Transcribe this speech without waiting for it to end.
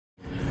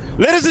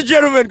Ladies and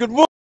gentlemen, good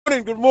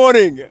morning, good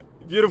morning.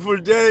 Beautiful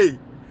day.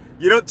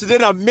 Today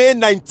is May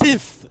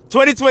 19th,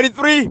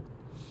 2023.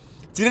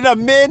 Today is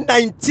May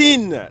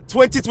 19,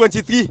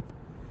 2023.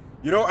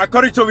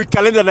 According to our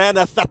calendar, there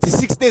are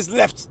 36 days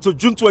left to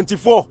June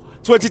 24,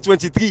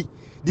 2023,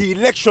 the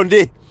election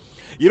day.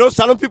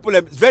 Salon people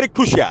are very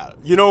crucial.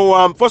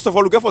 First of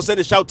all, we get for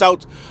send a shout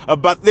out a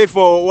birthday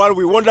for one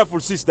we wonderful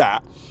sister,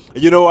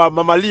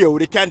 Mama Leo,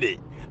 the candy.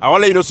 I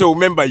want to let you know, so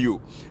remember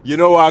you.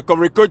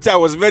 Communicator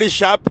was very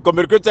sharp.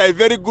 Communicator is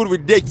very good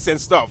with dates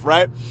and stuff,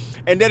 right?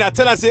 And then I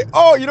tell her, say,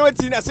 oh, you know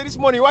what? I said this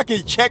morning, why can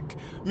you check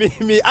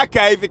me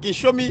archive? You can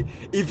show me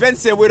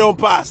events and we don't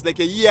pass like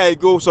a year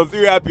ago,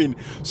 something happened.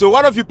 So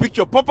one of you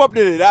picture pop up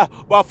there,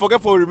 but I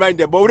forget for remind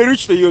them. But we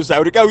reach the user,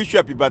 we can wish you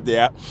happy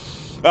birthday.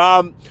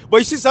 But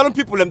you see, Salon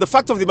people, and the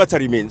fact of the matter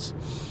remains,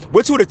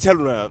 what would tell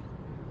you?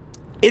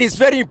 It is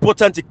very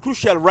important, it's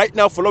crucial right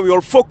now for we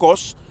all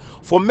focus,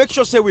 for make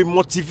sure say we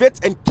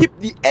motivate and keep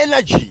the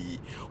energy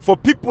for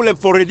people and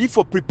for ready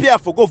for prepare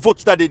for go vote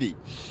that day.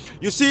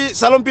 You see,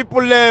 Salon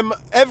people,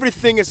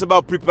 everything is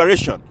about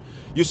preparation.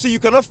 You see, you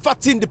cannot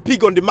fatten the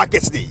pig on the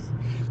market day.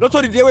 Not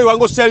only the day where you want to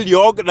go sell the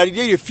hog, now the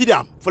day you feed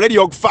them for let the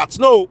hog fat.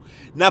 No,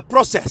 now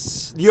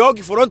process. The hog,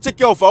 if you don't take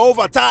care of her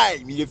over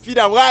time, you feed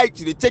them right,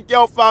 you take care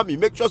of them, you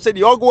make sure say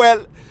the hog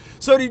well.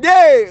 So the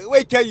day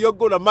where can you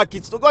go to the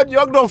market, so God, the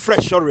hog don't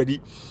fresh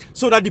already.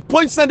 So that the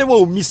points that they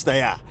will miss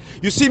there.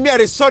 You see, me,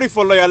 I'm sorry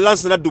for Lawyer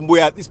Lance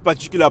Dumbuya at this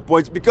particular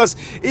point because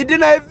it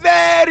in a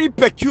very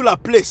peculiar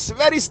place,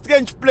 very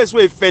strange place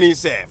where he found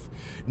himself.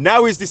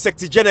 Now is the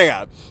Secretary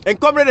General. And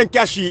Comrade and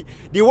Kashi,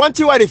 the one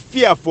thing what they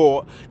fear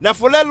for, now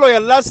for let Lawyer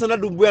Lance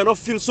Dumbuya not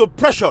feel so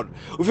pressured.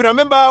 If you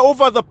remember,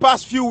 over the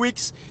past few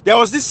weeks, there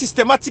was this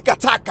systematic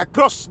attack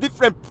across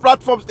different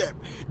platforms,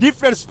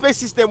 different space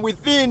system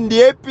within the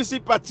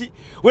APC party,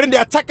 when the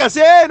attackers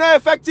say, hey, not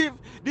effective.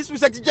 This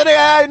was Secretary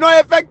General,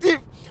 not effective.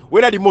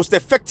 Whether the most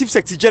effective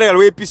Secretary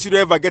General APC will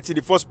ever get in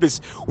the first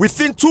place.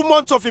 Within 2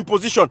 months of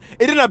imposition, it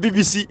didn't have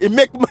BBC. It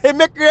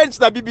make rents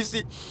the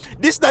BBC.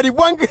 This is the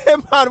one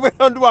man we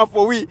don't do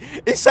for we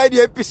inside the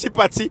APC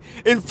party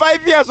in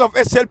 5 years of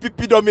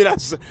SLPP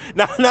dominance.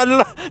 Now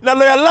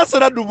Lawyer Lance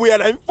Dumbuya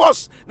na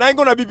enforce. Now I'm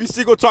gonna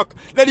BBC go talk.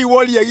 Let the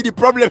world hear the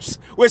problems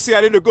we say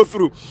I need to go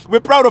through. We're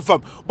proud of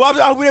them. But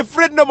we're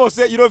afraid no more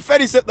say,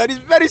 Ferry said that is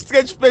very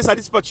strange place at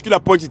this particular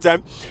point in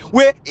time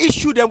where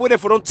issue them where they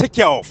don't take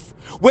care of.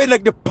 Where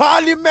like the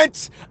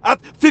parliament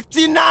at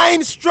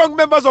 59 strong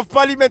members of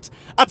parliament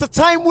at a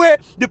time where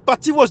the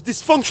party was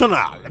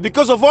dysfunctional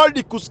because of all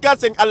the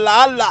kuskas and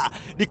Allah,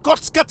 the court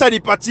scattered the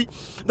party.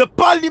 The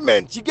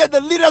parliament, you get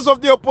the leaders of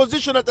the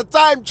opposition at the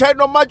time,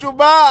 China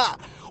Majuba,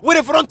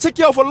 where they don't take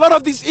care of a lot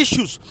of these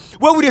issues.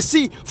 Where we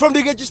see from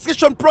the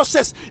registration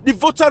process, the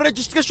voter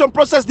registration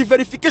process, the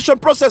verification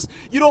process,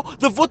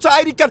 the voter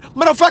ID card.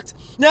 Matter of fact,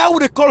 now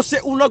they call say,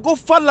 una go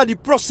follow the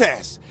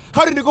process.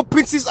 How did they go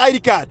print his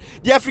ID card?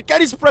 The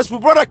Africanist press, my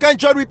brother can't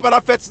join me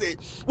perfect say.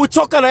 We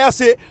talk and I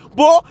say,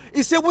 but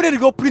he said, where did they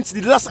go print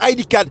the last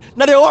ID card?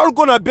 Now they're all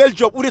gonna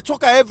Belgium. We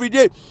talk every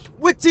day.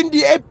 Within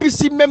the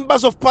APC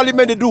members of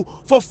parliament they do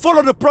for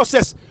follow the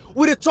process.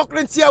 We the talk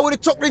here, we the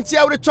talk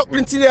here, we the talk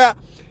there.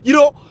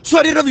 So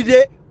at the end of the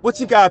day, what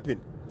think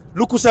happen?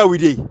 Look who's we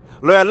day.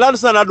 Lawyer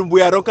Lance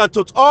Dumbuya don't can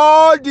touch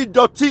all the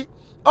dirty,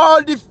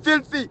 all the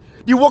filthy,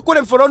 the work with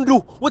them for don't do.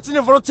 What's in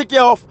them for don't take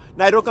care of?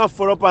 Now I don't come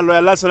for up and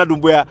Lawyer Lance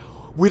Dumbuya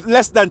with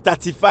less than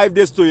 35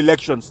 days to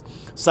elections.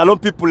 Salon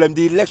people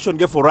the election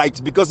get for right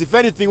because if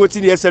anything what's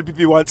in the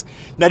SLPP wants,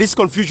 now this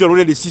confusion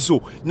already they see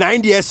so. Now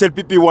in the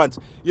SLPP wants.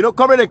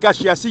 Comrade and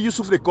Kashi, I see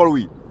Yusuf they call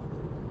we.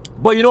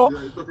 But yeah,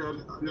 it's okay.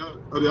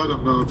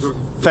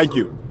 Thank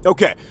you.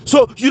 Okay.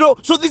 So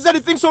so these are the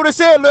things so they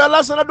say Lawyer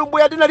Lance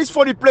Dumbuya didn't this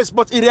for the place,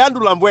 but it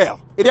handle them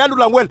well. It handle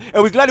them well.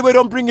 And we're glad we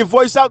don't bring a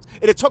voice out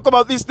and they talk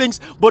about these things.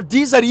 But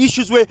these are the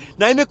issues where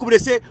now they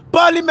say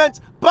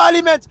parliament.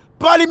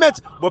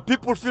 But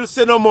people feel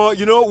say no more,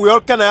 we all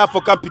kind of have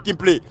for camp picking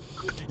play.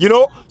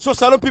 So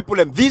Salon people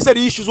these are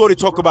the issues what they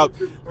talk about.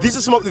 These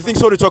are some of the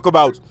things what they talk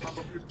about.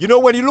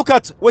 When you look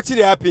at what's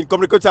happening,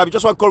 communicator, I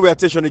just want to call your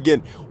attention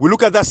again. We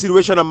look at that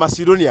situation in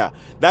Macedonia.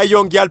 That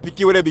young girl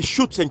picking where they be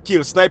shoot and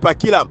kill, sniper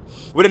kill them,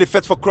 where they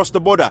fight for cross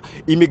the border.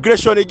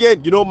 Immigration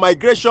again,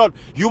 migration,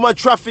 human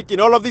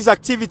trafficking, all of these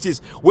activities.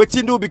 What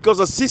to do because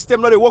the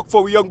system not they work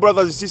for we young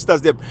brothers and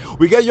sisters them.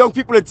 We get young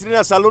people in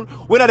a salon,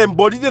 whether they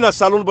embodied in a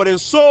salon, but in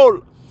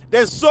soul,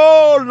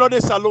 not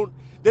a salon.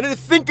 They need to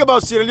think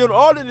about Sierra Leone,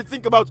 all they need to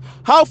think about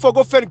how for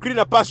go find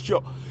greener pasture.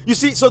 You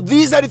see, so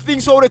these are the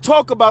things so they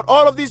talk about.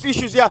 All of these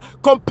issues here,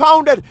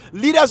 compounded.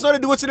 Leaders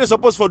not do what they're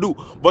supposed to do.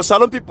 But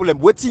Salon people,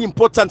 what's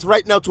important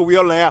right now to we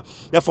all here.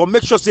 Therefore,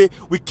 make sure say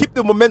we keep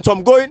the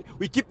momentum going,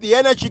 we keep the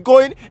energy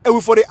going, and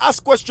we for they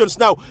ask questions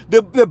now.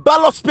 The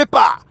ballot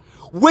paper,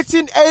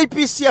 waiting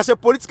APC as a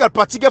political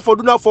party get for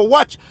do now for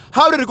watch.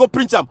 How did they go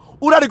print them?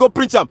 Who did they go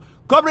print them?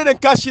 Comrade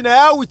and Kashi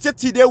now we take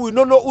today we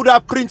don't know who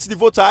that prints the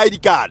voter ID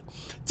card.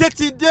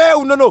 30 days,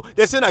 no.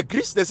 They send a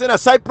Greece, they send a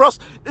Cyprus.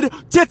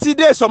 30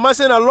 days, some man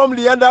send a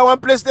Lumley under one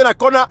place, then a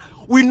corner.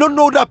 We don't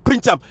know that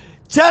print them.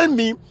 Tell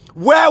me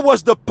Where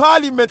was the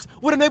parliament?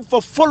 We didn't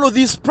for follow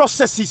these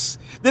processes.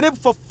 They didn't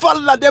for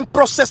follow them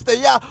process the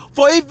year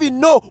for even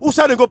know who's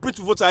going to go print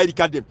to voter ID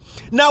card them.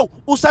 Now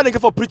who's going to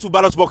for print to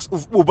ballot box,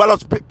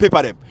 ballot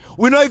paper them.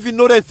 We don't even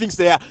know them things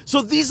there.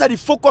 So these are the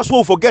focus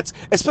we'll forget,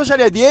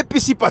 especially at the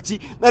APC party.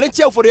 Now then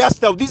tell for the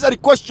ask now. These are the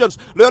questions.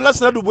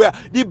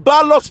 The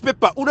ballot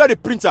paper, who do they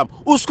print them?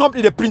 Whose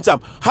company they print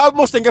them? How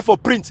much they get for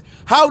print?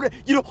 How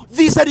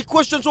these are the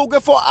questions we'll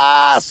get for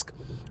ask.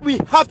 We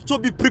have to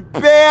be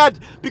prepared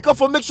because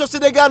for make sure say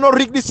they cannot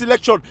rig this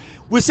election.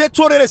 We say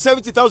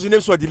 270,000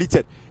 names were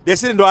deleted. They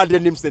say they don't add their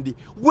names.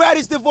 Where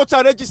is the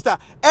voter register?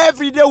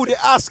 Every day we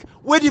ask,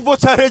 where the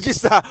voter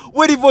register?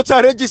 Where the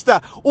voter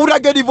register? Who da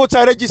get the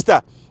voter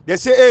register? They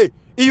say,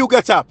 hey, EU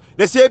get up.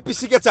 They say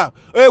APC get up.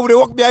 Hey, we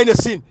walk behind the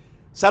scene.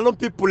 Salon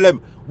people them.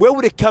 Where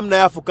would they come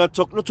now African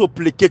talk not to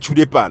placate to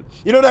the pan?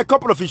 You know there are a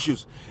couple of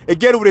issues.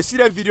 Again, we see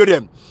them video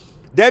them.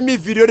 Then me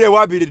video they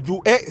will be to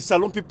do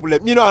salon people.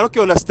 You know, I don't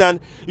understand.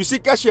 You see,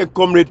 Kashi and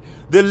Comrade,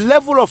 the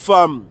level of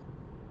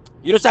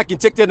you know, so I can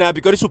take that now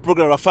because this is a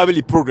program, a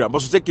family program.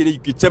 But so take it, you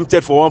can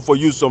tempted for one for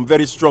use some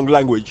very strong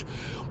language.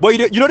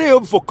 But you know they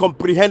help for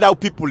comprehend how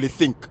people they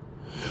think.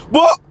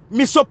 But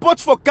me support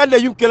for Kanda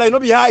Yunkela, you know,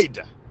 be hide.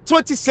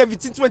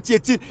 2017,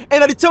 2018,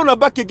 and at the time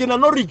back again, I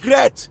no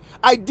regret.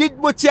 I did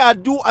what I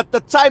do at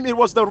the time. It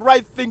was the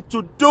right thing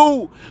to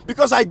do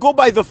because I go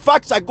by the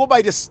facts, I go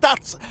by the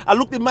stats. I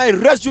look at my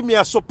resume,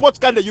 I support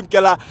Kanda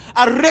Yumkela,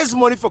 I raise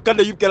money for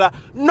Kanda Yumkela.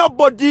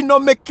 Nobody no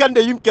make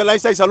Kanda Yumkela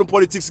inside salon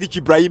politics, Rich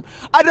Ibrahim.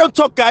 I don't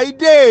talk, I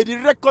did. The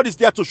record is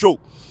there to show.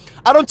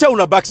 I don't tell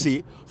una back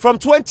say from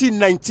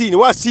 2019,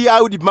 we see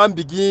how the man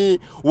begin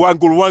one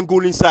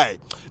goal inside.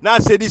 Now I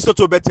say this so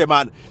to better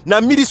man. Now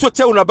me this so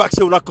tell una back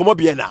say una come up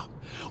here now.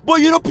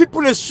 But you know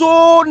people are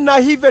so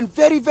naive and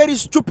very, very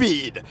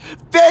stupid.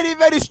 Very,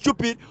 very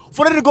stupid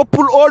for them to go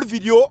pull all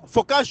video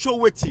for can't show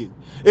waiting.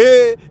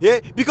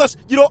 Because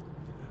you know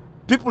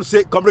people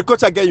say come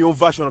record again your own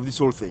version of this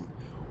whole thing.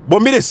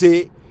 But me they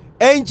say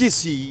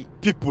NGC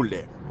people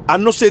there.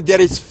 And not say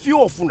there is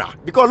few of una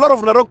because a lot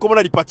of una don't come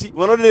on the party.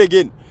 We're not there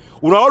again.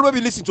 Una always be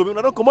listening to me,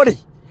 una don't come on.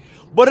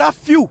 But that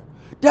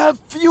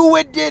few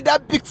way there,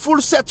 that big full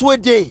set way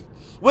there,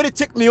 when they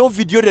take me on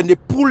video, then they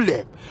pull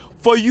them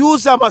for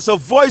use them as a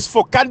voice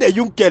for Kanda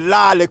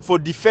Yunkela, like for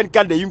defend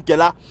Kanda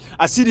Yunkela.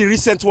 I see the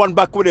recent one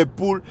back when they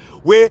pull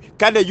where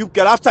Kanda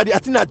Yunkela after the, I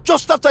think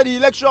just after the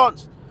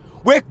elections,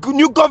 where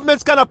new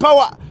governments kind of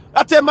power.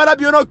 That time,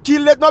 maybe you not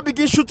kill it, not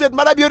begin shoot it,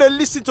 maybe you don't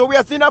listen to. We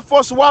are thinking that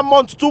first 1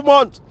 month, 2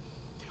 months.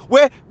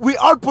 Where we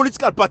all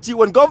political party,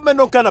 when government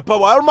don't kind of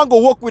power, I don't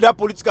go work with that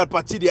political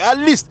party there. At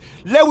least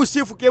let we see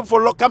if we can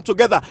come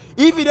together.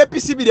 Even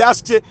APC be the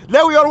ask,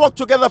 let we all work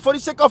together for the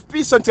sake of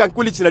peace and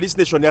tranquility in this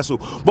nation. Yeah, so.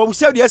 But we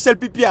say the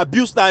SLPP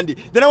abuse standing.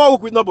 They don't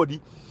work with nobody.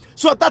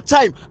 So at that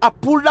time, I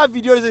pulled that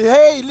video and said,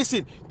 hey,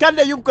 listen, can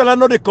they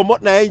know they come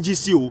out na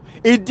NGC?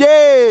 A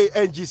day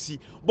NGC.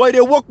 But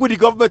they work with the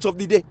government of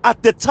the day.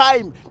 At the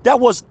time, that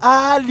was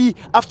early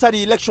after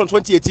the election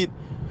 2018.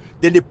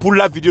 Then they pull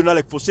that video now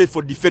like for say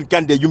for defend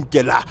Kanda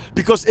Yumkela.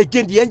 Because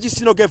again, the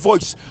NGC no get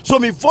voice. So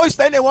me voice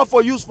that anyone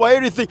for use for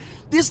everything.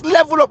 This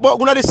level of but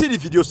when I see the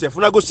video self,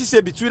 when I go see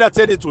say between that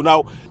 10 to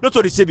now, not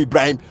to the same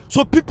Ibrahim.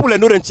 So people are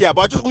not here,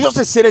 but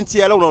just say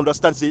here, I don't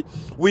understand. Say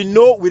we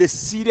know with a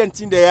serious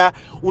thing there,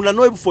 we are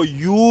not able for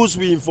use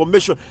with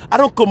information. I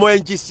don't come on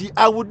NGC.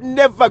 I would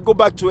never go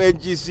back to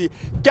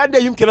NGC. Kanda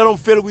Yumkela don't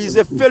fail. We is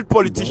a failed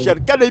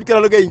politician. Kanda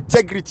Yumkela don't get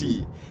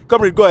integrity.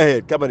 Come on, go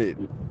ahead. Come on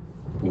in.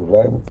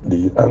 Right,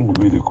 the angle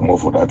really come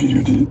off for that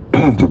video.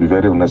 To be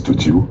very honest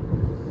with you,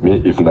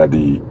 me if not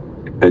the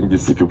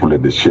NGC people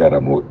in the share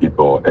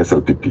or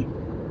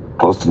SLPP,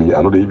 trust me,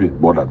 I know they even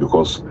bother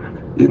because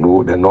you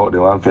know they know they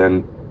want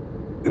fan,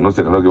 you know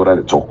say they don't get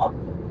the talk,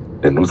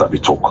 they know that we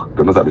talk,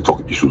 they know that we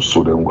talk issues.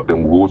 So then we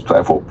go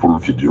try for full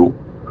video.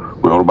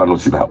 We all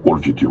not see that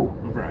old video.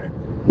 Right.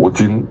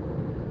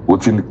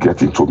 What in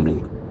getting to me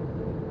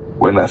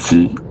when I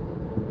see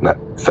that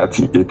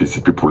certain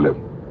APC people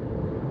them.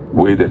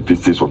 Where the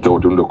pieces from the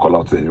call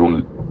out and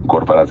you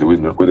got party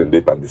with when they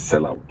and the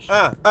sell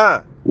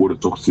out. What the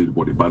talk say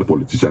about the bad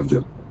politicians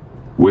then.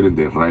 When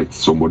they write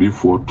somebody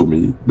forward to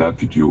me that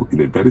video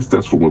in a very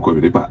stressful way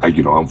because they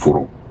argue on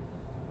forum.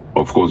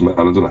 Of course, I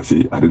don't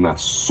say I didn't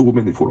have so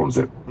many forums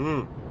there.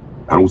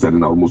 I was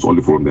in almost all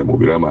the forums there.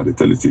 Mobirama they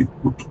tell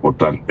it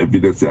but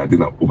evidence I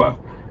didn't have over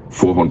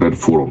 400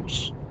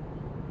 forums.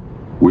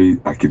 Where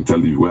I can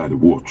tell you where I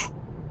watch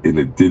in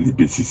a daily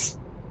basis.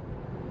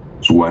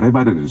 So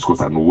wherever they discuss,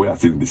 I know where I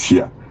see in the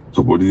share.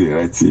 Somebody they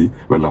write say,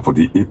 well, for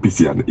the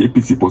APC and the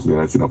APC person they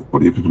write say for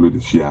the APC people they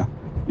share,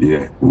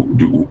 yeah,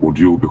 do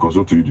audio because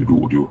not you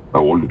do audio. I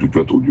only do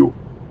joint audio.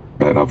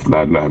 And after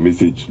that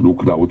message,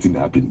 look now what's in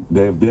happen.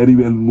 They very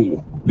well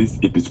know this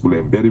APC people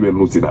they very well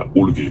know say that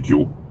old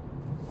video.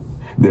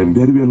 They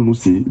very well know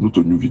say not a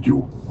new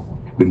video.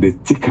 Then they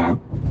take her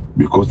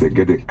because they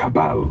get a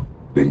cabal.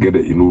 They get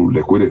a, you know,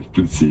 like where they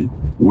still see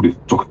who they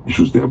talk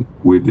issues them,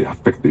 where they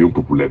affect the young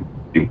people,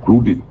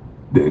 including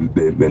the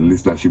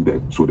listenership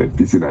there, so the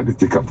PC and the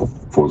taker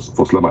for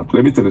slammer.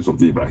 Let me tell you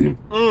something, Ibrahim.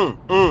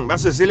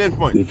 That's a salient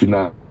point. If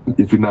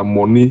you have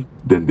money,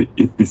 then the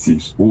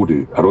APCs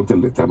I don't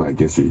tell the time I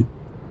can say.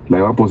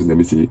 Like one person let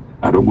me say,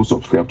 I don't go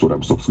subscribe to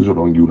them. Subscription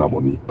on you no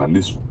money. At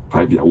least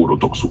 5 years old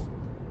talk so.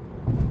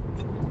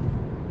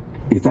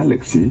 It's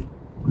like say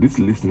this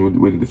listening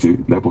when they say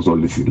that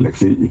person listen. Like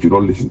say if you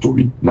don't listen to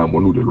me, now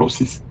money the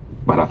losses.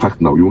 But in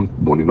fact now you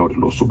want money not the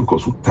loss so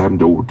because of time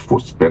they would for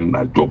spend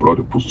a job or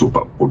the post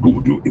up or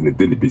do you in a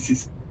daily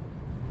basis.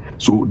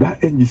 So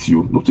that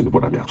NGCU nothing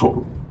about me at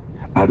all.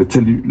 I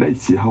tell you,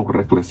 let's see how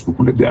reckless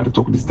people they are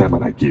talking this time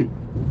and again.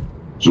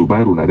 So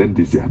Byron then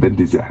this year,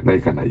 now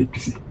you can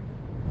APC.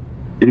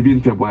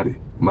 Even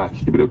February, March,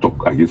 if they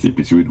talk against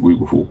APC, we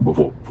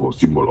go for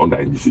symbol under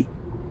NGC.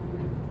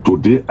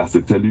 Today, as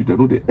I tell you, they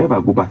know they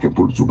ever go back and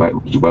pull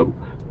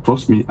Zubaru.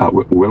 Trust me, I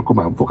welcome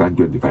and for can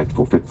join the fight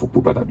for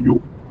people that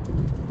you.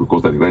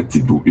 Because that the right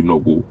thing do,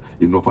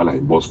 enough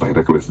like boss by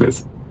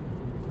recklessness.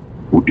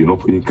 With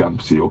enough income,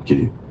 say,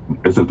 okay,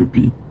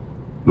 SLPP,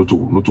 not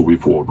to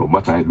wait for, no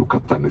matter I look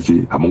at and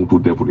say, among two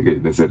devil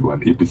again, necessary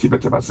one APC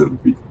better than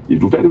SLPP. You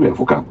do very well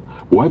for camp.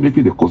 Why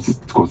making the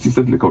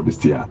consistent like of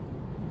this year?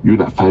 You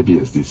know, 5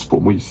 years, this,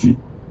 from what you see,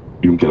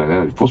 you can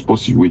the first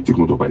person you wait, take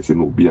note of, I say,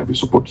 no, be able to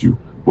support you,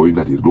 but you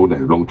know, the road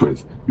and the long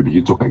choice, you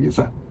begin to talk against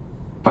her.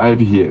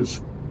 5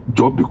 years,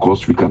 just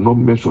because we cannot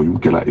measure you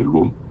can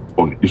alone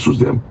on issues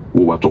them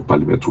who want to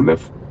parliament to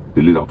left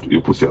the leader of the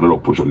opposition, another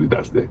opposition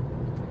leaders there.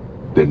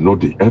 They know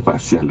they ever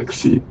see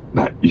Alexei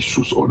now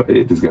issues or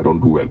hey, this guy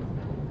don't do well.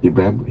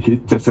 Ibrahim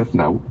hate yourself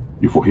now,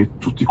 you for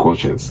hate to the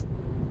conscience.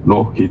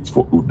 No hate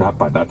for that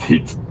but that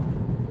hate.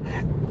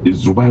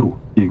 It's Zubaru,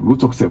 he go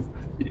talk self.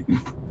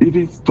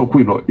 Even talk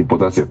with no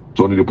important self,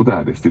 so they put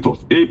at the status.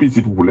 APC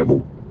people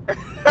level.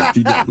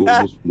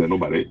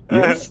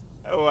 Yes.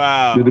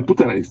 Wow. They put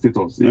an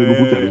status. They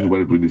put an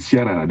Zubaru to the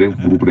share and then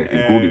group there,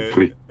 including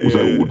free.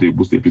 So they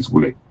boost the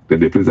peaceful. Then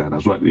they place and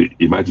as well.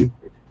 Imagine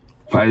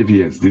 5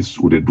 years. This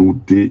would they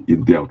do day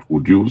in day out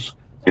audios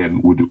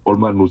and would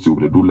almost know say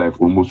would they do live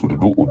almost would they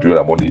do audio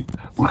and money.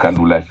 We can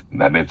do live in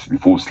the net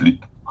before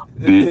sleep.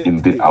 Day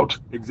in day out.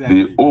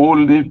 Exactly. The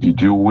only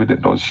video where they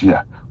don't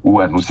share who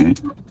are no say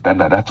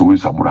that's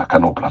always a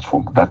Murakano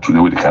platform. That's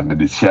the way they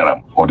can share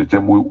them or the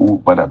time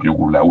who man have you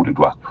go like who they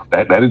do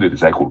that they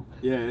recycle.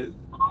 Yeah.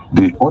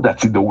 The other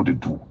thing they would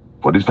do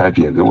for these 5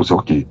 years, they will say,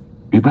 okay,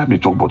 Ibrahim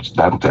talk about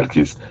that hotel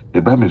case.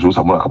 Ibrahim is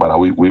Samura Kamara,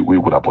 we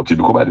could have put it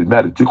because they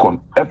may take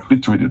on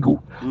everything they do.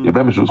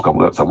 Ibrahim is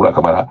Samura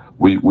Kamara,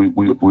 we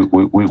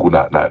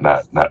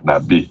could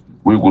not be.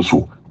 We go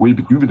so. We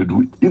do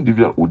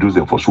individual audios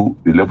and for sure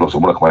the level of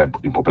Samura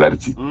Kamara in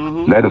popularity.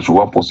 Let us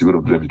one possible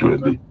of the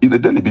video in a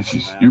daily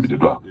basis. You be the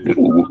do.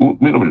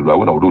 Me no be the do.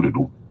 What I would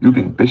do. You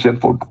be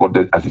patient for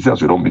content as it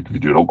says you don't make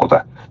video, don't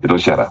cut you don't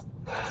share that.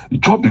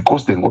 Just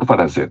because the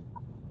godfather said,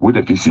 with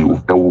the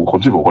PC, they will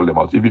continue to call them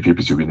out. Even if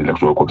APC win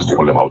election, will continue to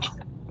call them out.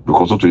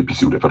 Because also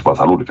APC will defend for us,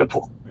 alone defend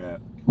for.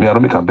 Me, I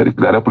don't make a very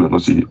clear people don't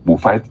see, we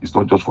fight, it's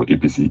not just for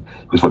APC,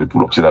 it's for the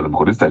people of Sierra Leone,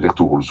 because this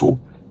director also.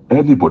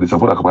 Anybody,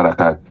 Samora Kamara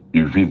can,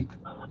 you win.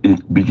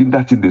 It begin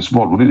that in the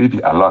small, we need to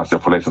allow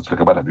ourselves for license to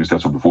talk about abuse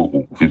before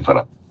we win for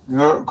that.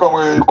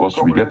 Because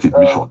we get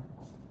admission.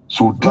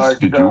 So this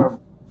video,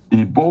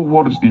 me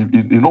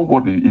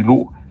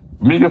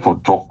for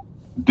talk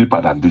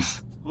deeper than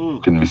this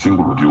in my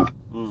single audio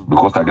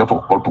because I get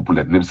for all people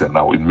that names and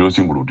now in my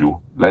single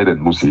audio like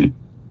them no say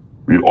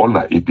we all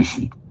like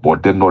APC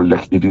but they're not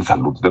like even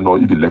salute they're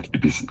not even like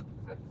APC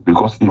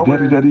because it's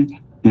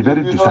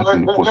very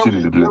disheartening for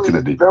seeing the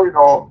day.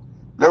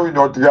 Let me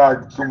not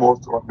drag too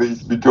much on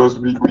this because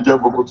we just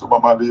go to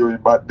Mama Leo in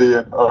bad day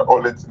and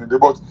all that in the day.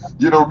 But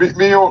you know,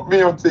 me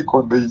on take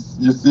on this.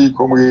 You see,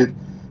 comrade,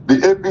 the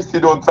APC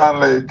don't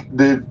sound like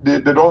they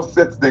don't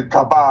set the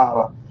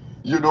cabal.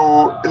 You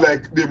know,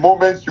 like the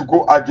moment you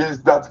go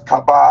against that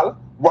cabal,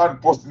 one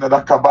person in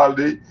that cabal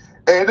day,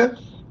 and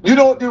you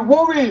know the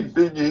worrying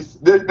thing is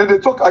they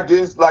talk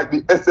against like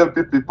the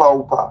SLPP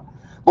power.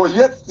 But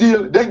yet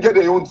still, they get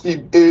their own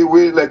team A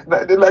way. Like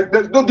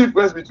there's no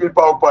difference between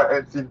Power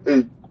and Team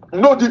A.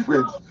 No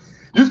difference.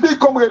 You see,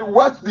 comrade,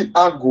 watch the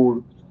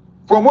angle.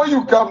 From when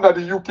you come to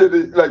the UK,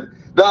 like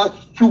that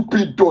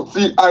stupid,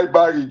 dirty,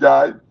 Ibari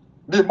guy,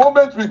 the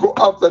moment we go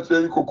after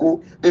Cherry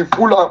Coco in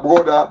Fulham,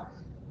 brother,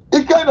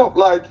 it kind of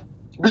like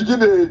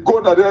begin to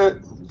go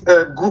to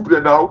their group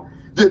there now.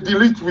 They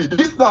delete me.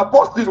 This now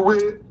posted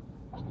way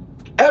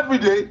every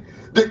day.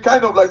 They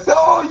kind of like say,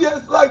 oh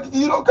yes, like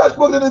you know, cash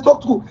flow they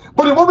talk to.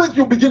 But the moment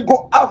you begin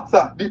go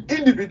after the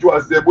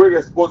individuals, they were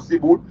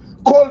responsible,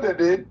 call their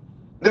name,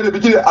 then they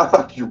begin to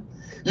attack you.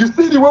 You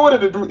see the way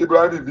they do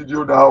Ibrahim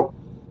video now.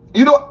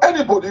 You know,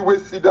 anybody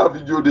will see that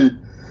video day.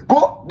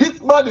 But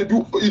this man they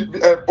do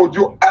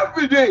audio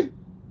every day.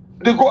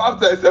 They go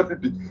after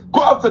SLPP,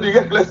 go after the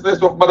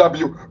recklessness of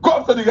Madabio, go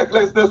after the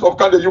recklessness of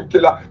Kande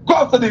Yukela, go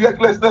after the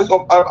recklessness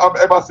of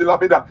Emerson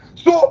Lamina.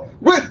 So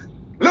wait.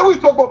 Then we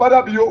talk about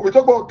Madabio, we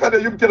talk about Kande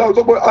Yumkela, we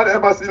talk about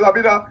Emerson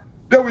Lamina,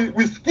 then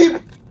we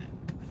skip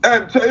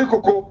Cherry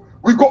Coco,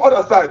 we go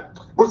other side.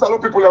 Most a lot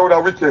of people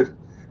are wicked.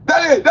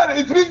 That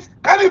it means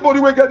anybody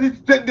will get this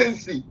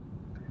tendency.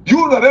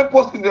 You know that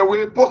person the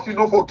way person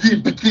no for give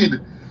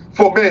pikin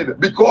for men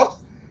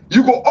because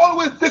you go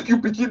always take you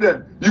pikin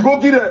them. You go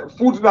give them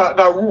food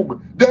na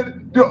room.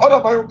 Then the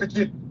other man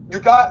pikin you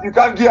can't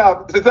give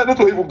them. Not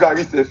even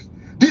Gary safe.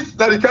 This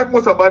now the kind of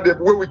most among them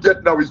where we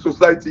get now in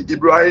society,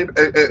 Ibrahim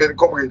and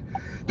comrade.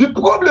 The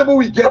problem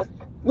we get,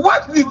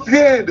 what's the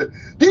trend?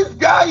 These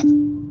guys,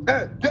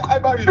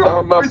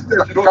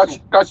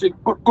 Kashi,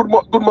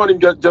 good morning,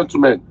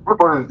 gentlemen. Good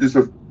morning,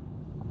 Yusuf.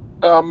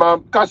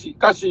 Kashi,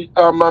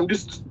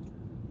 this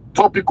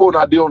topic on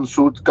a day on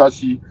shoot,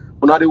 Kashi,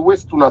 on a day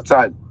waste on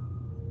time.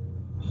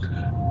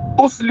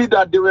 Mostly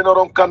that they were not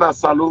on Kana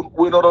Salon,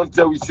 we not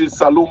until we say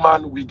Salon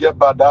man, we get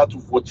bad at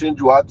for change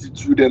your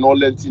attitude and all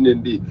that thing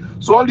and day.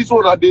 So all this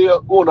on a day,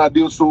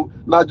 so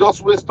now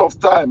just waste of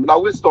time, now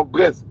waste of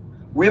breath.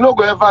 We not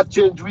gonna ever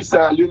change with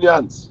Sierra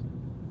Leoneans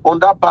on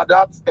that bad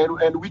act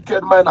and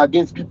wicked mind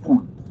against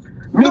people.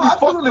 No,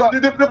 absolutely.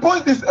 The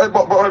point is,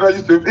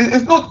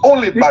 it's not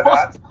only bad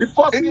act. The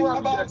first thing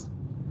about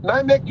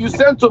now make you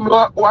send to me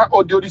one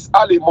audio this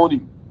early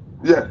morning.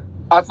 Yeah.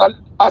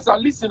 As a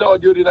listener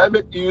audio, I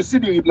make you see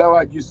the reply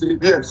what you say.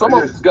 Yes, some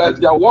of these guys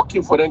they are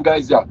working for them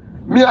guys here.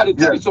 Me I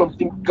tell you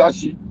something,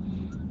 Kashi.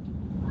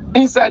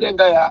 Inside them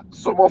guys,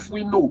 some of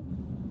we know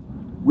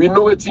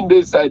what's in the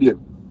inside them.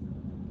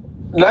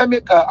 Now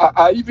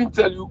I even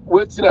tell you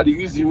what's in the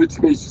reason which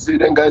makes you say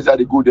them guys are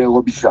the good and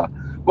rubbish.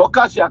 But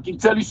Kashi, I can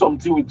tell you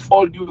something with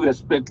all due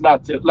respect.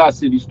 Last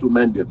say this to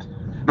men them.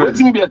 What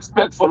thing we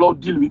expect for Lord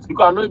deal with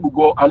because I'm not able to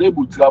go, I'm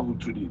able to travel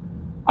today.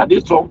 And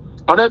they some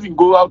I don't even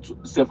go out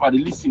to for the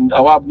listen.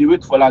 I will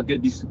wait for I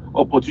get this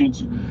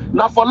opportunity.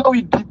 Now for now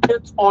we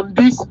debate on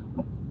this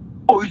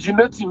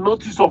originating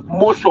notice of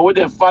motion where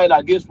they file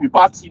against me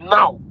party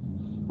now.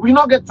 We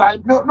not get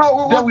time. No,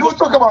 we'll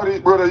talk about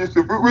it, brother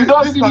Yusuf. We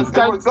don't see this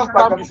kind of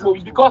time before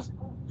because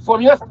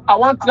from yes, I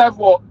want to try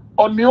for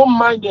on my own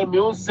mind and my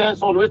own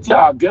sense on what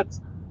I get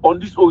on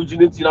this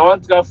originating. I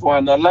want to try for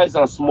analyze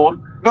and small.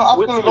 No,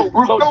 absolutely.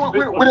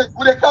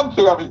 When it comes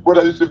to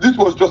brother Yusuf, this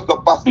was just a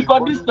pass.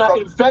 Because this is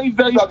a very,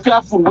 very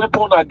powerful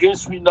weapon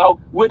against me now.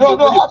 When they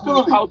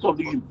absolutely out of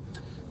the game.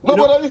 No,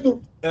 brother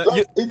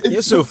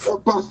Yusuf.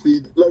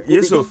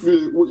 Yusuf. Yusuf.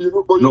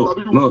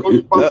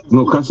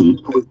 No, Kashi.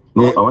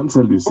 No, I want to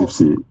tell Yusuf,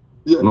 say,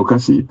 no,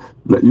 Kashi,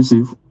 like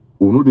Yusuf,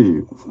 we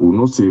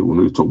know say,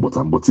 we talk about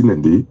them, but in the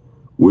day,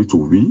 wait to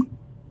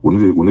we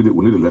need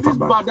the left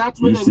back.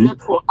 You see? No,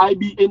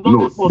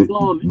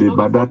 the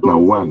bad that now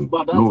one.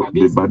 No,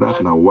 the bad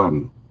that now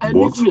one.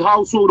 But we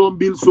household on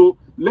bill, so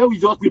let we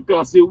just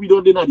prepare say we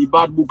don't know the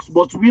bad books,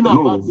 but we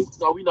not bad books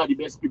now. We not the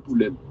best people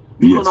them.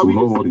 Yes, we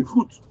know what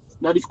truth.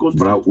 Now this country.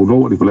 But we know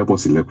what if let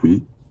us select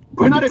we.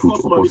 We not the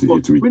first one.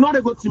 We not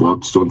the good team.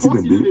 But something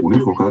in the we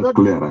need to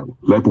clear.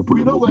 Like people.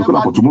 We know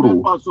whenever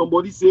tomorrow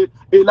somebody say,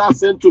 "Hey,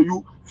 last sent to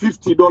you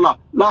 $50,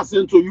 last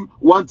sent to you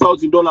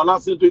 $1,000,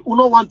 last sent to you." We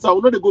no 1,000.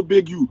 We no they go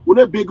beg you. We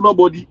no beg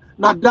nobody.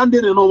 Now then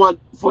they no want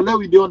for now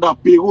we dey under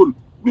payroll.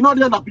 We not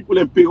dey under people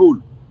in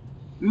payroll.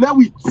 Let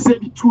we say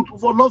the truth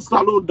for love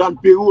salon than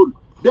payroll.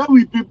 Then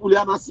we people they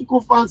are na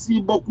siko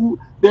fancy boku.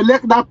 They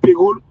let that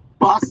payroll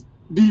pass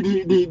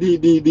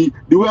the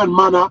way and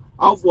manner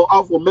how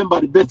for member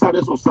the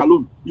betterness of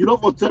salon. You know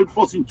for tell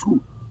person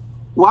true.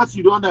 Once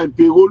you don't have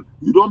payroll,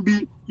 you don't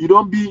be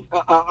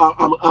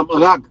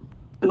rag.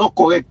 Not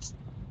correct.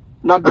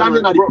 Now damn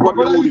the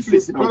problem we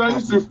facing.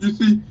 You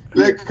see,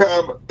 like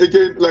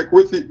again, like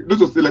with it, not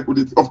to say like with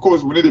it. Of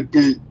course, we need to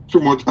pay too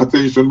much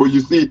attention, but you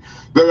see,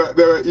 there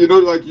are you know,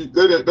 like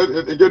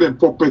they get them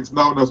puppets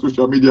now on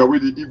social media where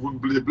they even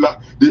blah.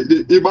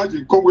 They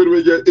imagine come when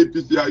we get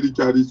APC ID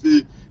card,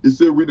 they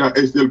say winner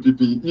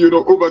SLPP. You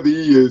know, over the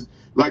years,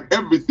 like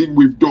everything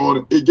we've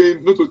done,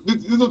 again, this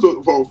is not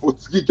for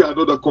Skika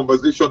another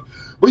conversation.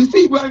 But you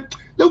see, like,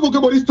 let's talk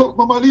about this talk,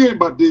 Mama Lee and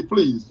bad day,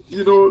 please.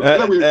 You know,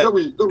 let me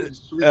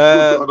switch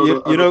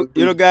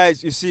you know,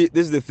 guys, you see,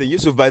 this is the thing.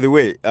 Yusuf, by the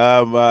way,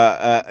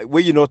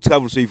 when you not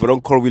travel, so if you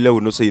don't call, we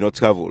will not say you not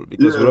travel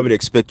because we don't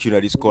expect you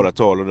at this call at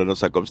all under no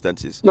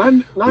circumstances.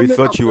 We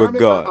thought you were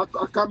gone.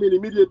 I come in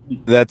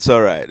immediately. That's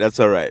all right.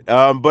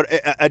 But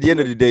at the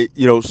end of the day,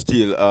 you know,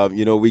 still,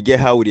 you know, we get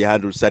how we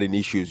handle certain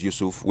issues,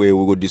 Yusuf, where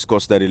we will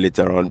discuss that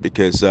later on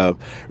because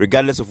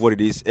regardless of what it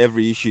is,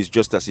 every issue is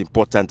just as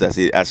important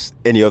as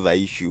any other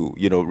issue,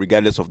 you know,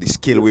 regardless of the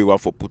scale we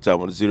want for put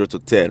on 0 to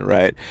 10,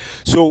 right?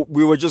 So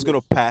we were just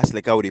gonna pass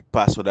like how they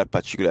pass on that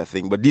particular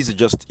thing, but these are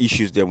just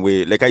issues them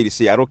way like how you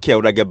say, I don't care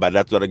what I get bad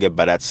at, what I get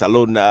bad at.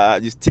 Salon,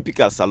 this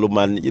typical salon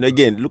man, you know,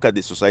 again, look at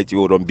the society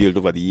we don't build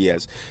over the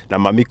years. Now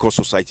Mamiko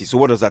society. So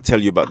what does that tell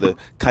you about the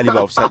caliber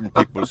of certain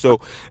people? So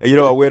you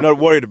know, we're not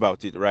worried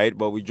about it, right?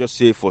 But we just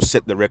say for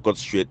set the record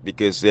straight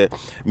because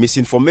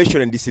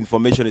misinformation and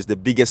disinformation is the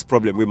biggest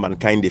problem we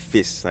mankind they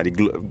face at the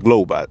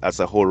globe as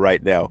a whole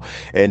right now.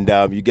 And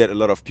you get a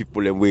lot of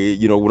people, and we,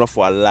 we're not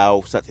for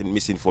allow certain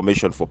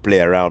misinformation for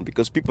play around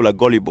because people are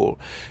gullible,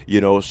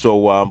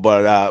 So,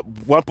 but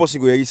one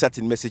person will hear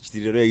certain message to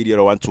the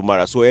other one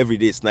tomorrow. So every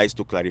day it's nice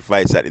to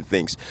clarify certain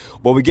things.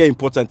 But we get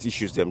important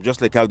issues them,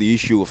 just like how the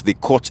issue of the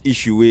court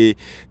issue where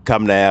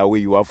come now, where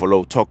you want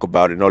to talk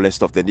about and all that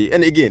stuff. And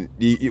again,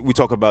 we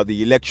talk about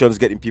the elections,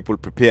 getting people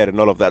prepared and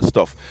all of that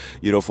stuff,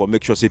 for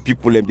make sure say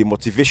people and the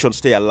motivation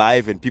stay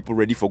alive and people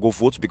ready for go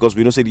vote because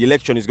we know say the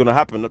election is going to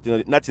happen.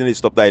 Nothing to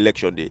stop that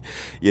election day,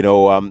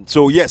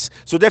 So yes,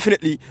 so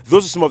definitely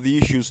those are some of the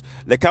issues.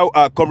 Like how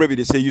Comrade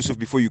they say, Yusuf,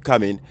 before you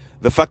come in,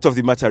 the fact of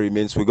the matter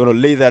remains we're going to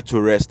lay that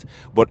to rest.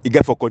 But it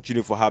get for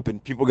continue for happen.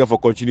 People get for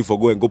continue for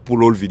go and go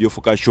pull old video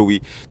for can show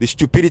we the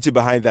stupidity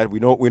behind that. We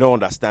don't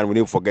understand. We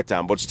don't forget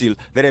time. But still,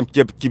 let them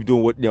keep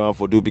doing what they want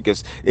to do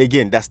because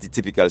again, that's the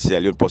typical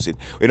Sierra Leone person.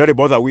 We're not the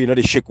bother. We're not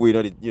the shake.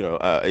 We're not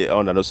the,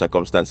 under those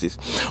circumstances.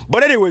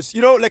 But anyways,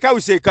 like I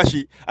would say,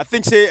 Kashi, I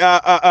think say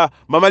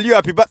Mama Leo,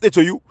 happy birthday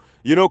to you.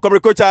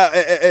 Comrade Coach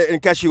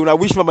and Kashi, when I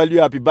wish Mama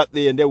Leo happy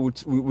birthday, and then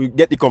we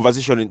get the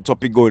conversation and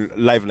topic going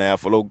live now.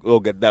 We'll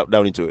get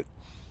down into it.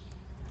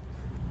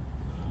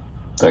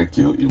 Thank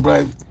you,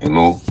 Ibrahim.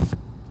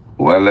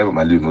 Whenever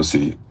Mama Leo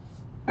say,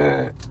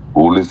 we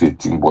always say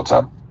think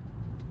bottom.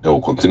 They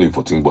will continue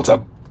for think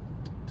bottom.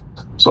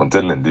 So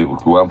until then, we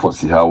want to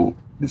see how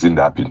this thing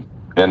happen.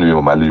 Anyway,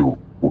 Mama Leo,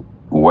 we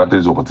want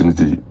this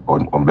opportunity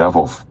on behalf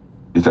of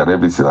each and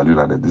every Sierra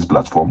Leone and this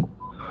platform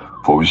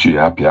for wish you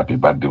a happy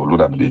birthday.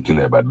 Although I'm making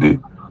a birthday,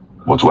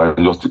 but why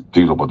just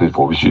take the opportunity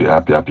for wish you a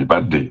happy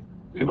birthday?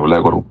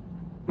 Like to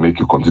make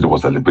you continue to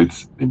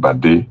celebrate the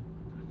birthday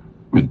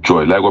with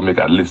joy. Like to make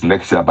at least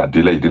next year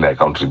birthday like in our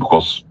country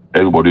because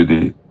everybody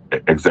they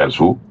exile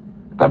so.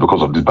 Now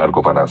because of this bad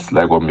governance,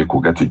 like to make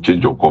we get a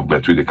change of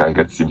government where they can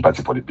get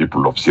sympathy for the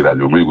people of Sierra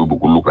Leone.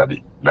 We look at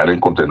the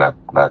neighboring country na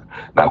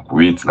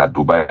Kuwait, na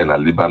Dubai, na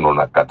Lebanon,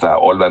 na Qatar,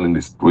 all that in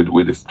this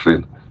way they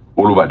strain.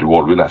 All over the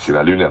world, when a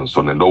Sierra Leonean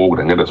son and dog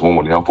and get more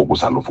money and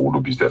focus on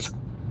for business.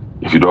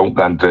 If you don't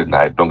trade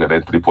night, don't get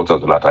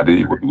 $3,000 a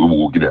day, we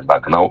will give them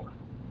back now.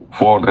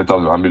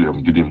 400,000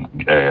 million give him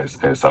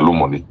salon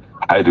money.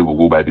 I will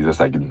go buy business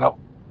again now.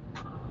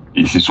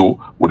 You see, so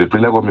with the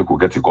play government could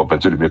get a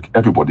compensation to make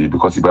everybody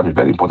because it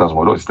very important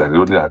for those that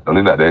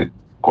only that they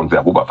country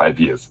about 5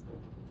 years.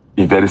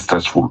 It's very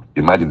stressful.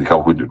 Imagine the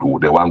how they do,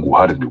 they want to go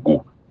hard and they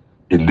go.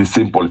 In the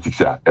same politics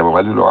here,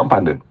 everybody don't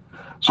abandon.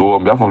 So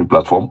on behalf of the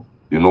platform,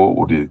 we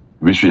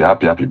wish you a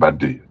happy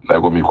birthday.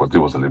 Like me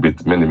continue to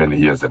celebrate many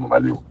years, Mama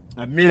Leo.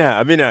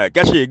 Amina,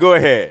 Kashi, go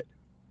ahead.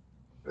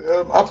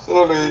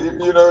 Absolutely.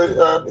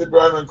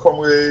 Ibrahim and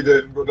Comrade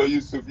and Brother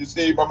Yusuf. You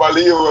see, Mama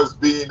Leo has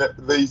been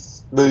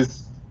this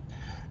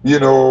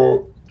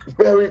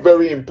very,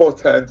 very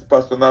important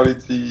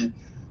personality,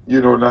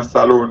 na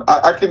salon.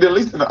 I can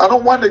listen. I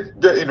don't want to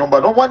get a number. I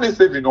don't want to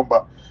save a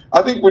number.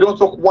 I think we don't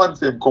talk one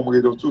term,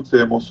 Comrade, or two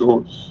term or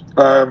so.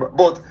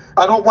 But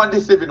I don't want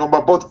to save a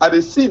number, but I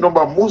see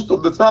number most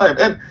of the time.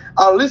 And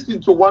I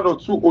listened to one or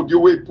two audio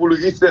way pull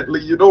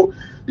recently,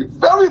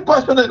 very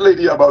passionate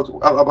lady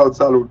about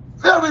salon.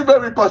 Very,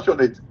 very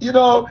passionate.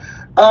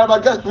 I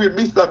guess we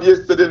missed them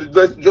yesterday,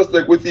 just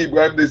like what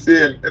Ibrahim they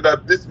say, and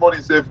that this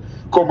morning said,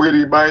 Comrade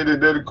remind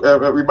and then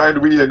remind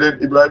me, and then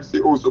Ibrahim say,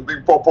 oh,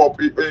 something pop up,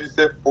 and he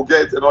said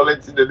forget and all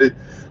that in the day.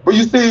 But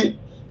you see,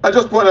 I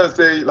just want to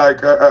say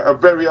like a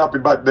very happy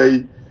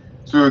birthday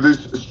to this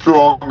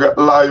strong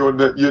lion,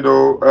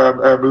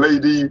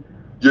 lady,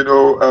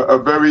 a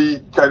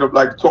very kind of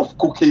like tough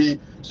cookie,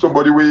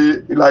 somebody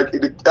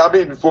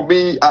for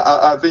me,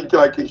 I think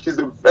like she's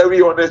a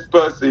very honest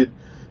person.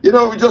 We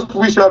just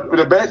wish her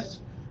the best,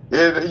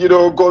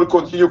 and God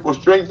continue for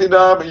strengthening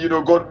them,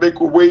 and God make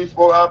a way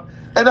for them.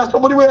 And as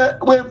somebody we're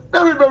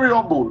very, very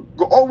humble.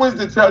 Always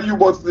they tell you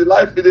what's the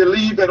life they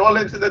live and all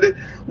that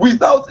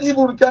without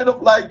even kind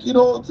of like,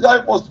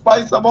 trying to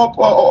spice them up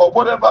or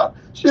whatever.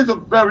 She's a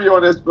very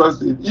honest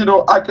person.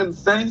 I can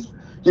sense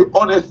the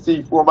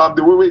honesty from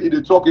the way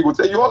they talk. He would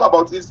say you all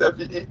about himself,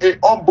 a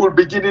humble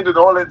beginning and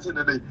all that.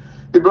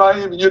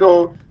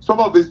 Ibrahim, some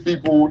of these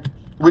people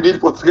we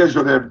need to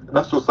treasure them in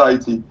our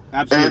society.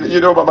 Absolutely.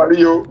 And Mama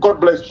Leo, God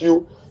bless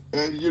you.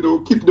 And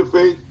keep the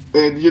faith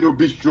and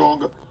be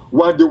strong.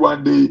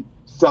 One day,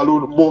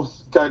 Salon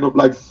must kind of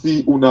like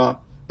see una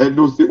and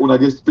know say una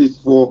get space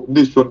for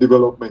nation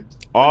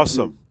development.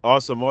 Awesome.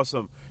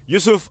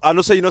 Yusuf, I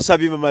know say you not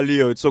Sabi Mama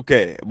Leo, it's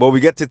okay. But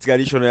we get to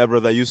tradition here,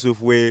 brother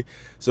Yusuf, where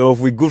so if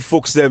we good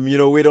folks them,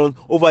 we don't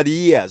over the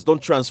years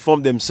don't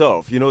transform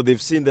themselves.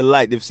 They've seen the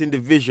light, they've seen the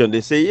vision,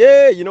 they say,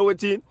 yeah,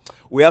 what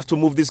we have to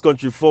move this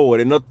country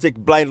forward and not take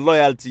blind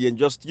loyalty and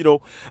just,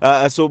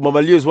 so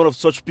Mama Leo is one of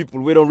such people.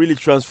 We don't really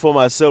transform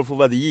ourselves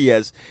over the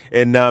years.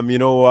 And,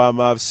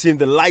 I've seen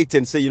the light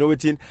and say,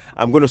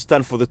 I'm going to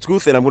stand for the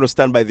truth and I'm going to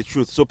stand by the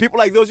truth. So people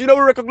like those, we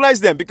recognize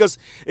them because,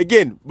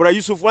 again, Brother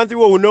Yusuf, one thing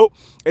we know,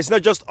 it's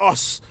not just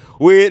us.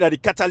 We are the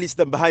catalyst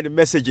and behind the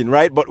messaging,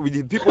 right? But with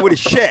the people with the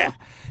share.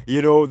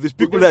 You know, these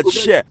people that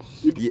share.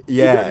 You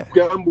Yeah.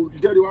 get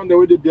the one that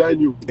way behind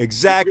you.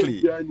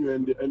 Exactly. Behind you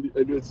and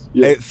it's,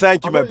 yeah.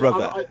 Thank you, my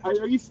brother.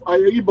 I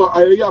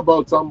hear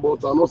about some,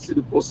 but I not see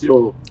the posse.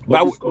 But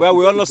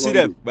we all not see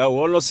them. But we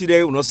all not see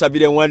them. We not see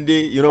them one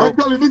day. You know.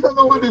 Actually, this is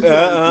not what they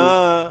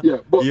Yeah,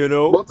 but you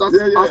know. But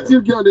I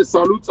still get the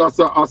salute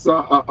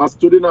as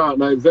student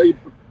and a very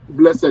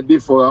blessed day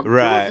for him.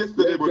 Right.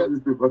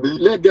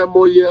 Let get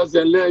more years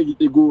and let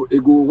it go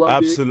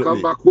one day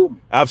come back home.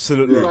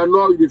 Absolutely. You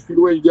know you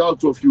feel when you get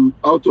out of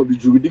the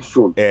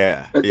jurisdiction.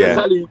 Yeah.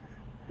 Especially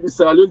the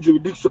Sierra Leone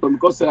jurisdiction,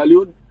 because Sierra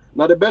Leone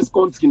now the best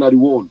country in the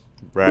world.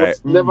 Right.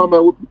 But never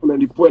mind what people in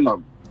the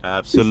Poland.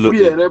 Absolutely.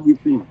 It's free and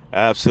everything.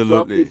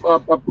 Absolutely.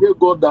 So I pray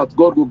God that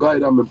God will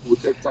guide them and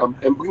protect them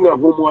and bring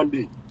them home one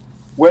day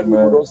when we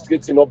don't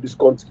straighten up this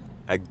country.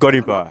 I got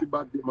in power. Happy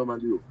birthday, Mama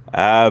Leo.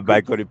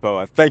 By God in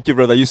power. Thank you,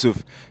 Brother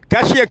Yusuf.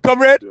 Kashi and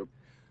comrade. Yep.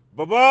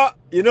 Baba,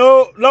 you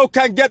know, now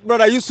can get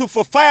Brother Yusuf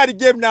for fire the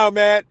game now,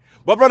 man.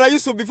 But Brother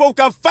Yusuf, before we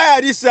can fire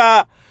this you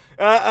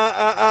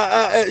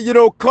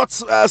know, cut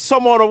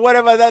someone or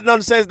whatever that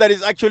nonsense that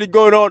is actually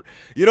going on.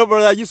 You know,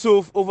 Brother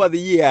Yusuf, over the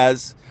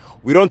years,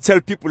 we don't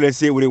tell people and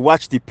say we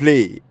watch the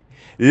play.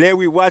 Let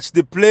we watch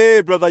the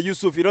play, Brother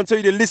Yusuf. You don't tell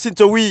you to listen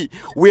to we.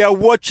 We are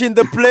watching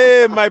the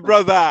play, my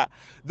brother.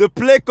 The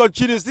play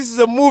continues. This is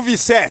a movie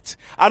set.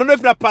 I don't know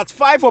if that's part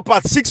 5 or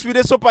part 6 we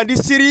did up on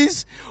this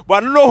series, but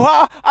I don't know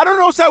how. I don't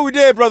know how we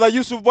did, Brother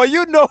Yusuf, but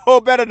you know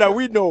better than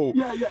we know.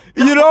 Yeah.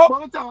 You know.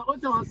 What I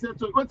want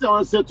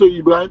to say to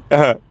you, Brian.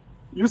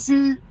 You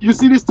see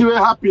this thing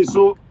happen.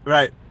 So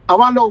right. I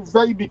want to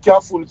very be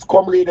careful. It's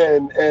Comrade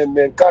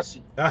and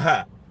Kashi.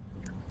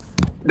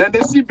 Then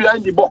they see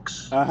behind the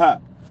box. Behind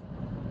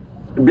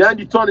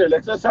the tunnel,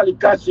 especially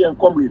Kashi and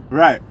Comrade.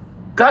 Right.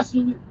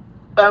 Kashi,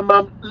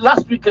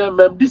 last week,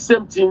 this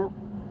same thing,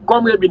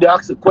 Comrade they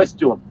asked a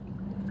question.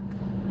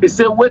 He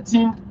said,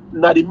 waiting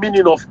na the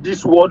meaning of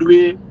this word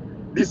way,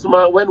 this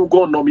man, when we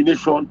go on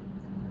nomination,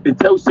 he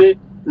tell say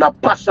na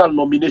partial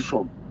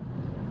nomination.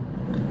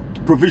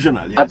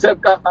 Provisional, yeah. I tell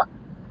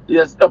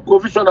yes, a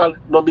provisional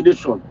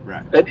nomination.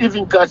 Right. And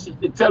even Kashi,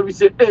 he tell we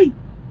say, hey,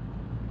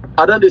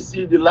 I don't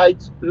see the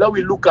light. Let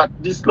we look at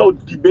this, let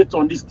we debate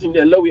on this thing,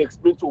 and let we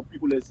explain to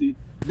people and say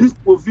this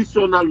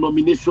provisional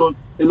nomination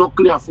is not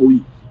clear for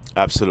you.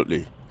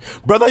 Absolutely.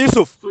 Brother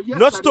Yusuf, So, yes,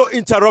 not to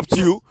interrupt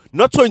you,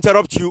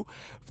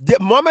 the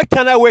Mohammed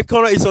Kanawe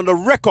Corner is on the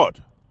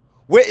record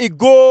where he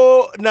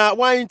go now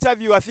one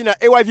interview, I think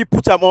AYV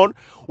put him on,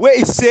 where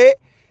he say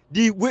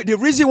the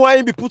reason why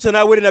he be put on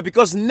that way is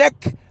because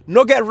NEC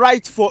no get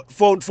right for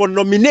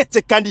nominate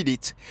a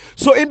candidate.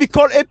 So he be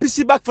called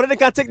APC back for them, they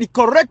can take the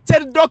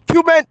corrected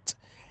document.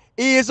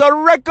 He is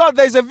on record.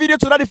 There is a video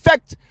to that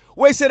effect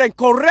where he said and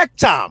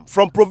correct term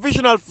from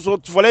provisional for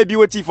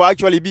BOT for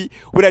actually be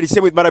whether the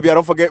same with Marabi. I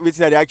don't forget which is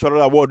the actual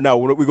award now.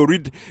 We go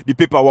read the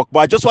paperwork. But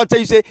I just want to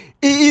tell you, say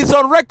he is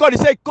on record. He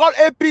said call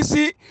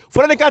APC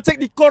for them, they can take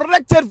the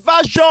corrected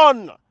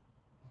version.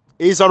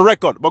 He is on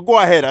record. But go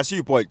ahead. I see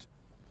your point.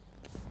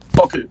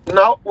 Okay,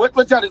 now what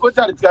are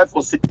the try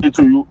for say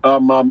to you?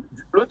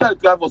 What are the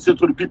try for say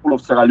to the people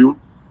of Sierra Leone?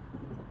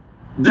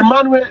 The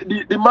man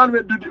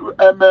where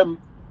do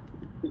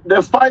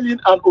the filing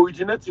and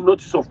originating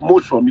notice of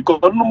motion, because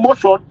on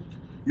motion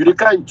you dey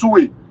come in 2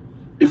 ways.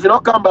 If you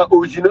not come by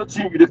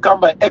originating, you dey come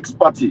by ex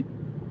parte.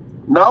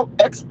 Now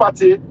ex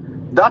parte,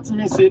 that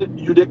means say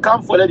you dey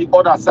come for let the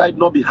other side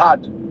not be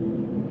hard.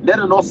 Let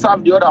them not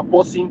serve the other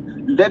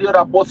person. Let the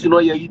other person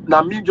not hear it.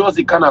 Now me just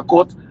the kind of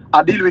court.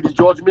 I deal with the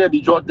judge, me and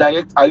the judge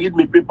direct. I read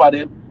my paper,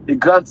 them. They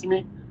grant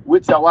me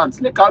what I want.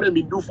 Like how them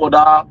do for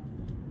that.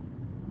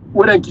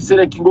 When they say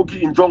they can go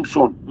to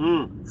injunction.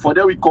 For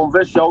them we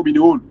convert shall be the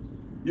whole.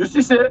 You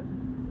see, say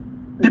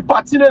the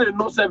party they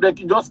know say they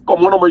can just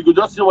come on, you go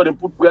just see what they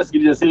put press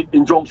release and say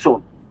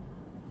injunction.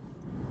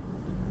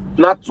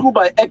 Now two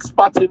by ex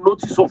parte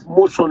notice of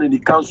motion in the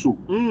council.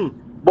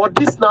 But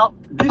this now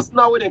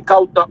when they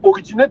count the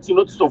originating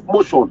notice of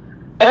motion.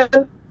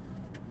 And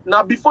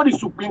now before the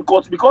Supreme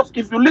Court, because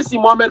if you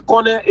listen Mohammed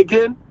Corner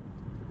again,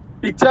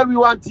 he tell me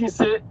one thing,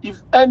 say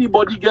if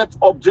anybody gets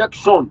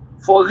objection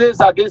for raise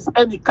against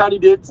any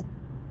candidate,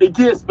 they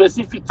give a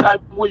specific time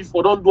where if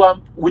you don't do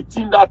them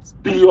within that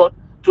period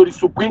to the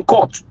Supreme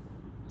Court.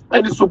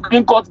 And the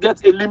Supreme Court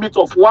gets a limit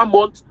of 1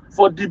 month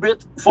for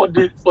debate, for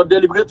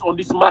deliberate on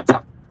this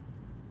matter.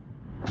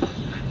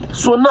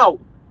 So now,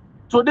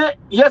 today,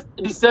 yes,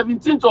 the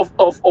 17th of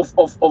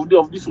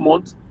this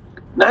month,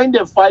 now in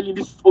them filing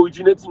this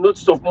originating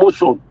notice of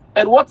motion.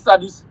 And what's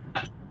that? This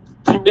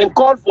thing they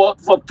call for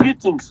 3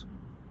 things.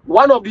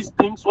 One of these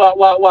things, why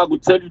I will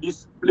tell you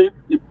this plain,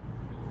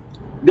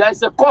 there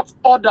is a court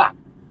order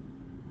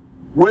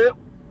where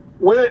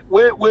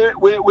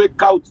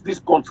count this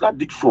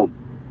contradiction.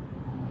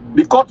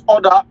 The court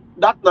order,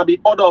 that now the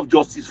order of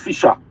Justice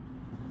Fisher,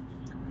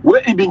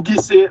 where he been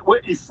say,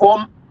 where he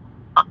form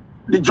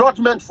the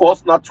judgment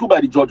force, not true by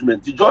the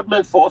judgment. The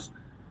judgment force,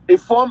 they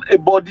form a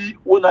body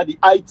under the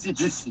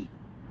ITGC.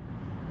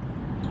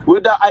 Where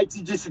the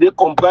ITGC they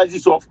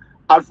comprises of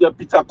Alfred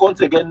Peter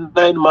Conte again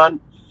 9 man,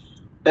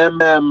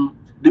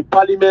 the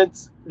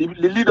parliament, the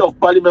leader of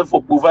parliament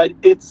for provide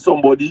 8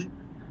 somebody.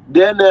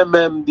 Then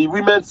the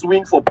women's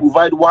wing for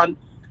provide 1,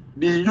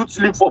 the youth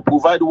league for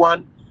provide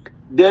 1,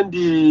 then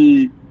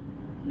the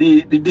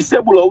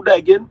disabled order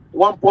again,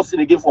 1 person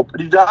again for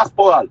the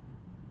diaspora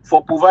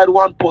for provide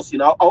 1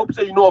 person. I hope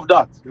so you know of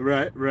that.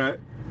 Right.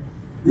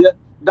 Yeah,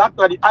 that's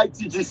the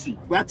ITGC.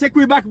 Well, take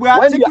me back, bro.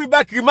 Take me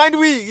back. Remind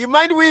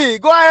we.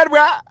 Go ahead,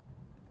 bro.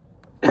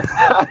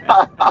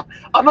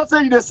 I'm not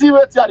saying the see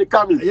where they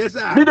coming. Yes,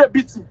 sir. Be the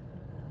beat.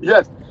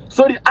 Yes.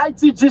 So the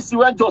ITGC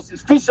when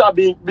Justice Fisher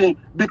be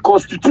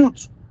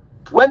constitute,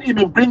 when he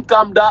been bring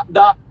come that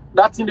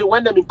thing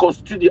when they been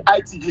constitute the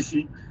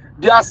ITGC,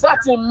 there are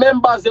certain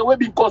members that will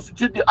be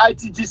constitute the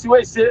ITGC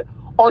where say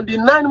on the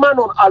 9 man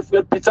on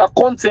Alfred Peter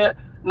Conte,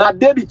 now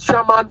they be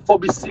chairman for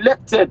be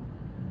selected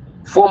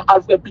from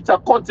Alfred Peter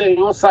Conte in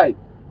your side.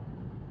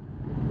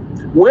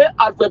 Where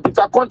Alfred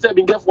Peter Conte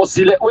been get for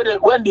select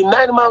when the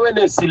 9 man when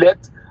they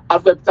select,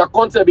 Alfred Peter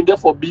Conte been get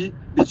for be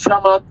the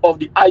chairman of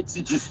the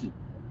ITGC.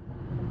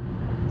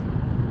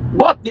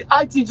 But the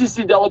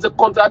ITGC, there was a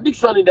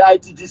contradiction in the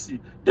ITGC.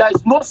 There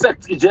is no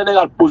Secretary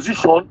General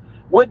position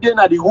where then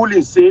the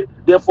ruling say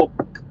therefore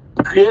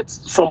create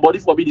somebody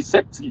for be the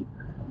secretary.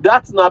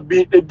 That's not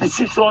be a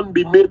decision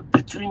be made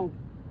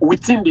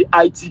within the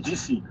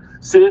ITGC.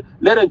 Say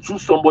let them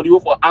choose somebody who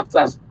for act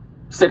as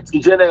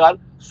Secretary General,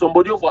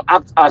 somebody who for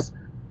act as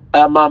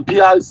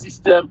PR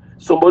system,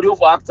 somebody who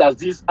for act as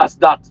this, as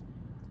that.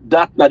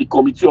 That's not the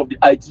committee of the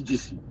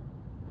ITGC.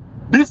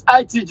 This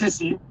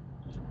ITGC,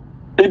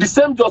 in the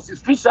same Justice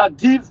Fisher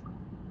give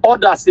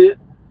order say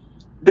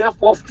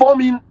therefore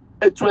forming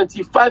a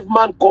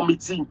 25-man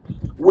committee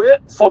where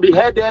for be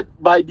headed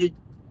by the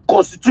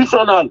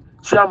constitutional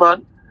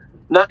chairman.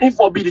 Now if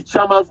for be the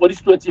chairman for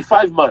this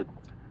 25-man.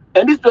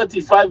 And this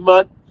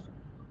 25-man,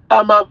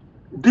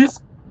 these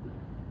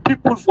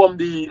people from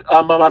the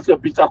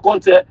Peter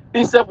Conte,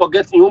 instead of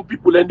getting young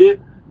people, and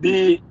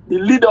the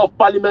leader of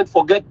parliament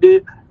forget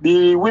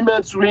the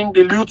women's wing,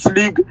 the youth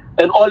league,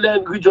 and all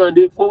them region,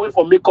 they forward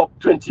for make up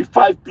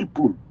 25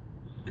 people.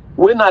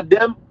 When are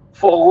them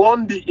for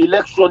run the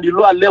election, the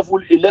lower level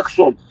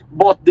election,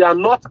 but they are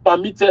not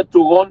permitted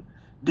to run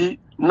the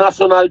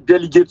National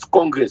Delegates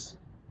Congress.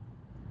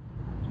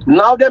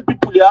 Now them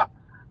people here,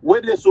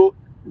 where they so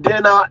they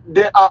are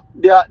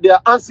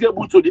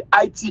answerable to the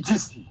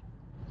ITGC.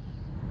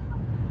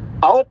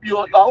 I hope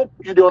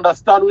you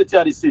understand what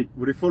they say.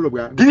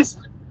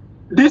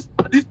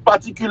 This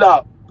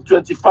particular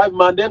 25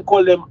 man, then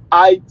call them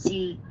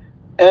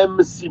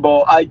ITMC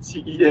or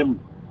ITEM.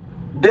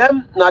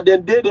 Them now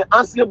then they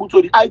answerable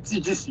to the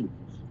ITGC,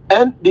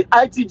 and the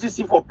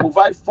ITGC for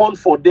provide funds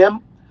for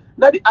them.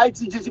 Now the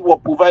ITGC will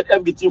provide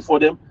everything for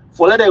them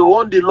for let them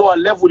run the lower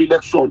level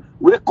election,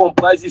 which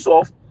comprises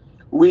of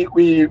we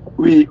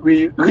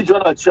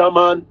regional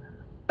chairman,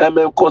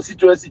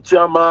 constituency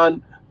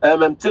chairman,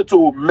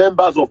 to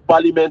members of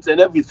parliament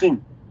and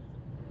everything.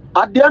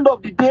 At the end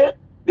of the day,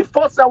 the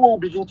first time we will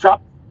begin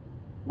chap,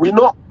 we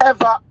not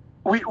ever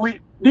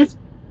this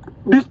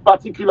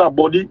particular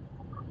body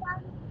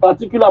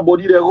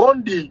they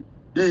run the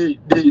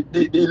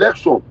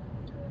election.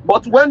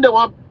 But when they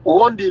want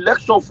run the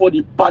election for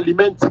the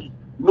parliamentary,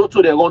 not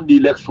so they run the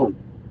election.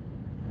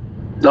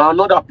 Now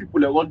another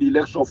people they run the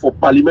election for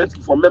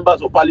parliamentary, for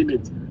members of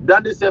parliament.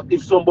 Then they say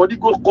if somebody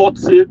goes court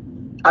say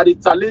and they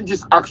challenge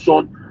this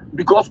action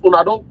because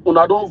una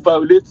don't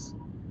violate,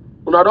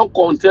 una don't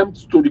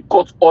contempt to the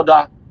court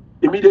order,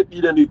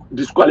 immediately then they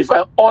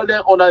disqualify all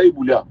them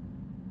honorable here.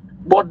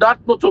 But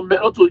that's not an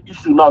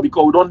issue now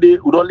because we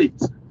don't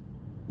late.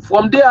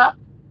 From there,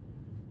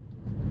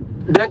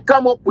 then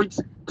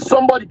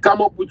somebody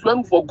come up with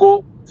when we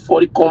go for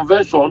the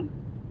convention,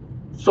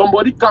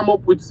 somebody come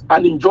up with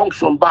an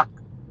injunction back,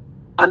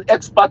 an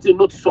ex parte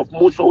notice of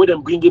motion where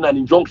them bring in an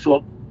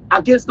injunction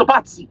against the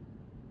party.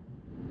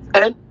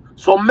 And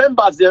some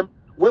members them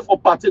wait for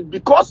partake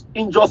because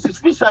in Justice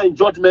Fisher in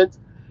judgment,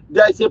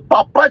 there is a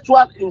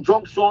perpetual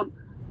injunction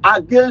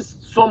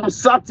against some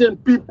certain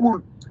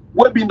people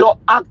who have been not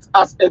act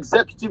as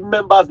executive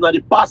members in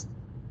the past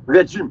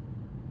regime.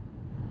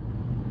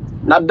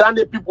 Now, then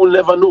the people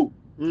never know.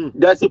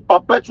 There's a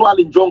perpetual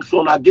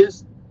injunction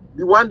against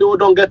the one who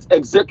don't get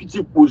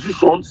executive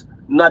positions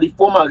in the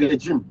former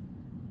regime.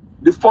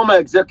 The former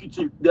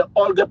executive, they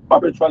all get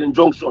perpetual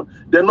injunction.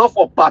 They're not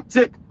for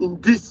partake in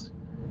this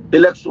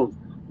election.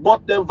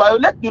 But they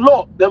violate the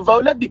law, they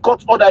violate the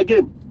court order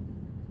again.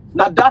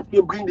 Now that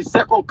will bring the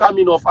second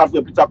coming of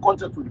Alfred Peter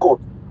Conte to the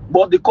court.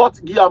 But the court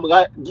give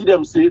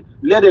them say,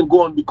 let them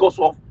go on because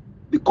of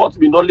the court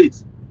be not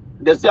late.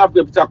 They say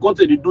Alfred Peter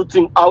Conte, they do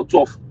things out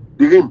of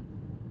the rim.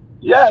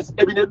 Yes,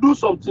 I mean, they do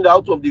something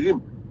out of the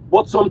rim.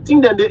 But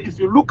something then, if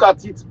you look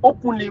at it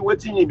openly,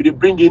 waiting, if they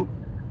bring in,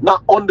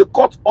 now on the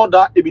court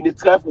order, if they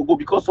try to go,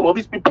 because some of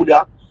these people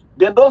there,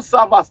 they don't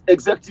serve as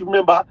executive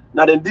member,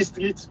 now then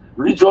district,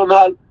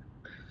 regional,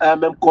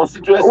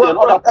 constituency, and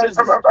other places.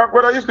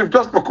 But I used to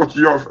just to cut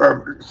you off, I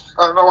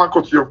don't want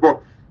to cut you off,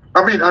 but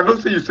I mean, I don't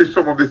say you say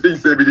some of the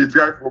things they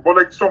try for, but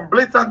like some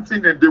blatant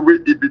thing in the way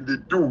they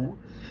do,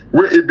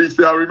 where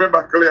ABC, I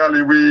remember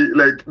clearly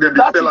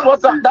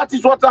that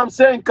is what I'm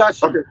saying,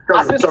 Kashi. Okay,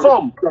 I say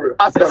some.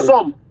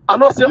 I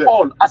not say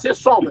all. I say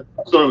some. Yeah,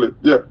 absolutely.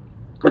 Yeah.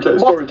 Okay,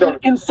 but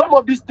in some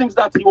of these things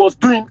that he was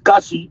doing,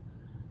 Kashi,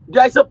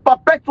 there is a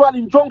perpetual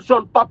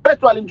injunction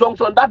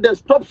that they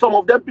stop some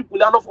of them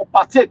people are not for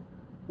partake.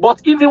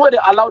 But even when they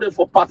allow them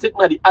for partake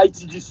now the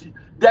ITGC,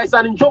 there is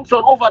an injunction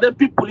over them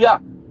people here.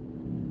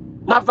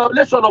 Now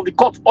violation of the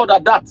court order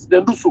that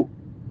they do so.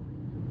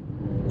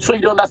 So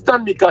you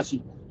understand me,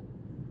 Kashi?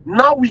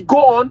 Now we go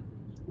on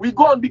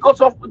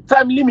because of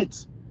time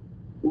limit.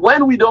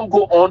 When we don't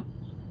go on,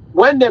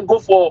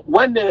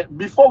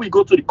 before we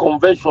go to the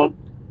convention,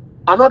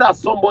 another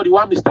somebody,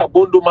 one Mr.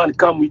 Bondo man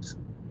come with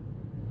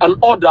an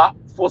order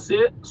for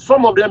say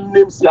some of them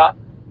names here,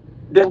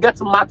 then get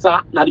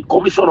matter now the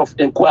commission of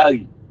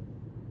inquiry.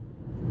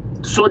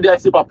 So there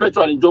is a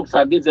perpetual injunction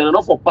against them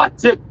enough for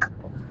partake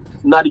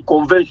now the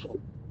convention.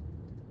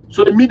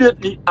 So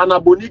immediately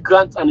Anaboni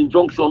grants an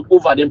injunction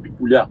over them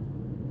people here.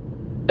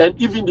 And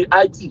even the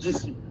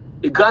ITGC,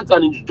 it grants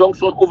an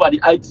injunction over the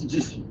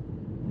ITGC.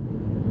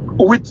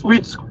 With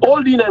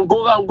holding and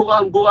go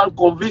around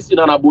convincing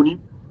Anaboni.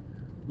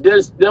 They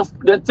tell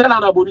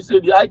Anaboni say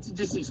the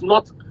ITGC is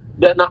not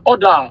there na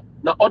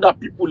other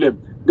people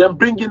them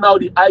bringing out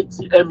the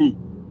ITME.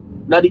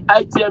 Now the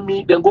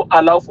ITME then go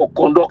allow for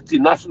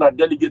conducting National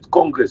Delegate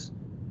Congress.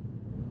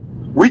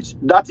 Which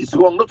that is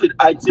wrong, not with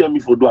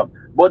ITME for them.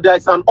 But there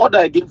is an order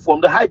again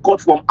from the High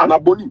Court from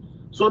Anaboni.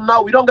 So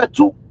now we don't get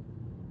two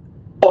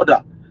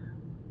order.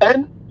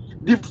 And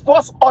the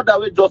first order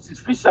with Justice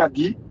Fisher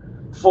give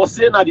for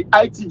saying that the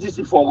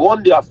ITGC for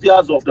run the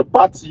affairs of the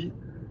party,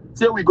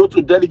 say we go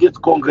to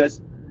Delegate Congress,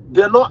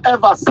 they not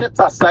ever set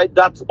aside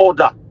that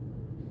order.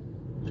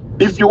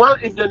 If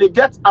they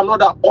get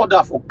another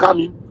order for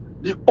coming,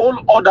 the whole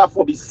order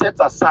for be set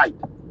aside.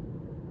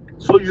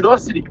 So you don't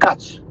see the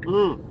catch.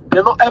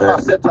 They not ever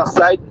set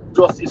aside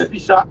Justice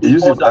Fisher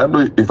order. I don't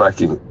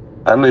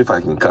know if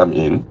I can come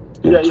in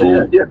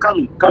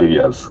come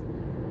areas.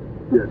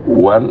 Yeah.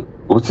 One,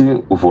 what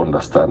you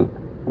understand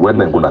when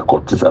they're going to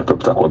court, this are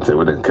people court,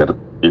 when they care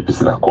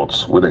APC na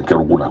courts, when they care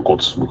Guna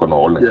courts, because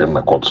all they care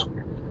na courts.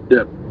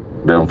 Yeah.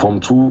 Then form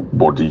two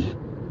body,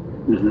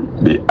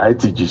 the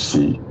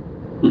ITGC,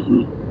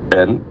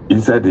 and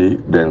inside they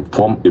then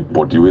form a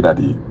body with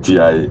the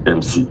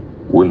TIMC,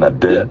 when are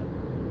there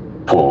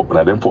for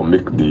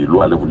make the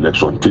lower level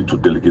election take to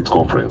delegate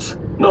conference.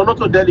 No, not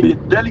to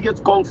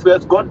delegate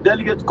conference. Got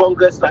delegate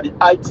congress that the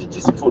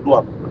ITGC for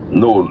do.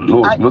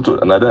 Not to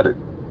another.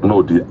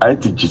 No, the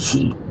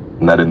ITGC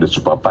now then they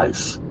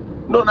supervise.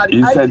 No, now the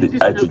inside ITGC, the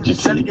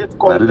ITGC,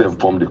 now they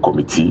form the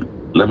committee.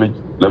 Let me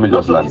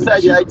just land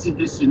inside the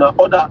ITGC. Now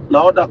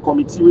other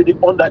committee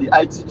with under the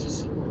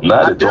ITGC.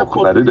 Now they talk.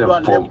 Now they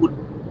form.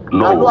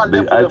 No,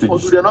 the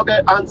ITGC. They're not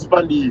going to answer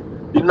the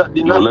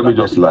let me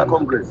just land.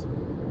 Congress.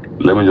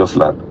 Let me just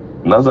land.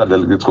 National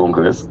Delegate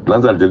Congress,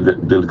 National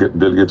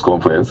Delegate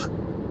Conference,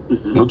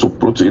 not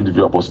to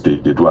individual post they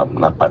do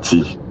not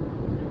party.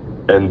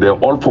 And they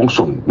all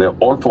function,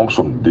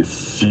 they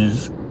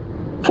cease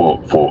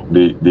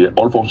they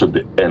all function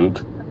they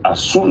end as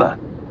soon as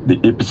the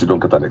APC don't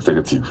get an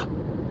executive.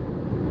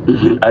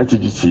 The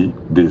ITGC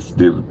they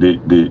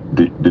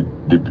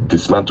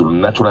dismantle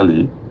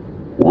naturally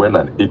when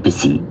an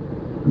APC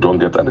don't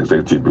get an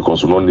executive,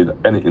 because we don't need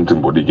any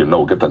interim body. You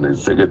now get an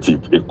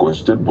executive, a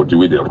constituted body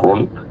where they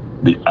run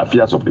the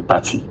affairs of the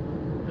party.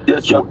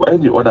 Yes, so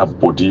any other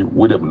body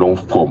with them non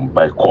formed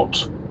by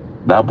court,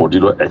 that body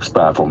don't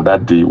expire from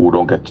that day. We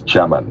don't get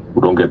chairman,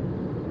 we don't get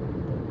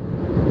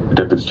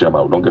deputy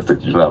chairman, we don't get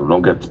secretary general, we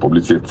don't get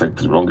publicity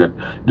secretary, we don't get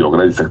the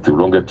organizing secretary,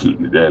 we don't get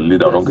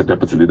leader, we don't get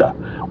deputy leader,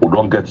 we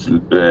don't get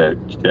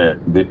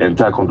the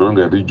entire country, we don't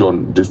get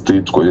region,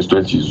 district,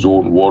 constituency,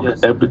 zone,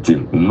 ward,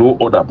 everything. No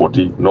other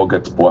body not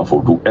get power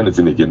for do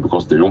anything again,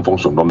 because the own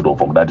function don't do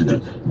from that day.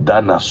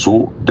 That na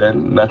so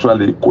then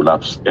naturally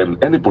collapse.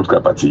 And any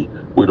political party,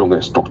 we don't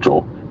get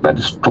structure. Now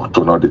the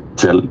structure now they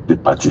tell the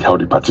party how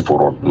the party for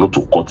run, not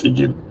to court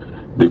again.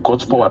 The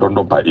court power don't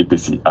know by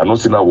APC. I don't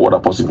see now what a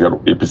person here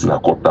APC in a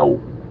court now.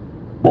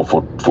 But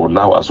for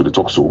now, as we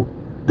talk so,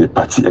 the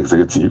party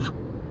executive,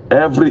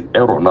 every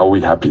error now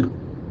we happen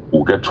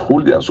will get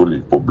wholly and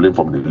solely for blame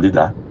from the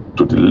leader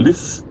to the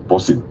least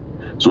person.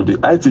 So the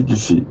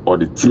ITGC or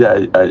the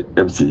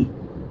TIMC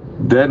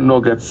then not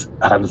gets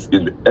hands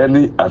in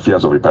any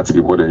affairs of the party,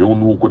 because they don't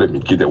know who could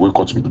make it, they will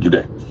cut me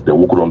there, they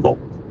will on door.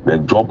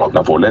 Then job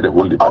now for let the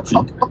whole the party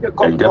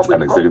and get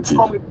an executive.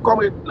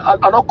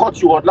 I not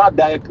cut you on that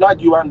direct, not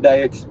you and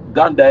directives.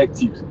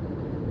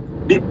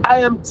 The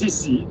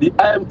IMTC,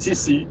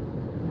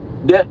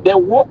 they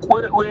work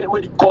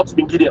where the courts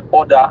been give the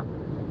order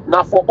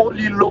now for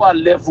only lower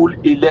level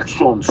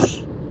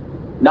elections.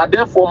 Now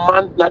therefore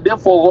run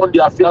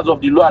the affairs of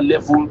the lower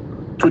level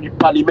to the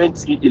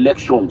parliamentary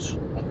elections.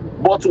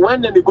 But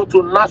when they go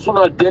to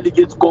National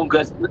Delegate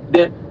Congress,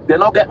 they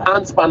not get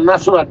answered by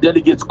National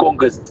Delegate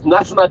Congress.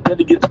 National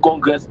Delegate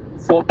Congress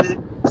for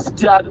being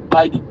steered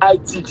by the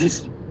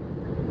ITGC.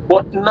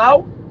 But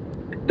now,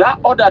 that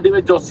order they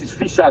were Justice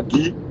Fisher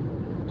give,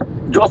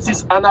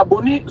 Justice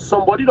Anaboni,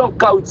 somebody don't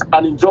count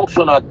an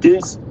injunction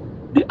against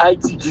the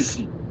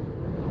ITGC.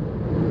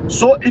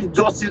 So if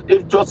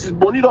Justice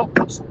Boni don't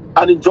put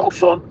an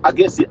injunction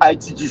against the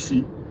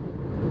ITGC,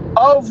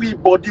 all the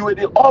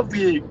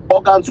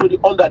organs will be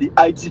under the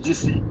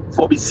ITGC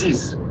for the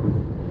seized.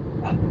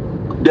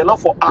 They're not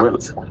for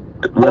act.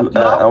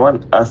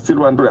 I still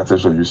want to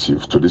attention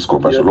Yusuf to this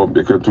conversation.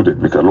 Yes.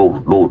 We can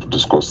law to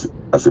discuss it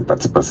as a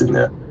person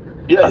here.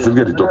 I still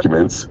get the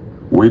documents.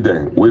 We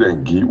then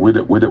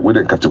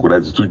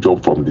categorize the two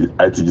jobs from the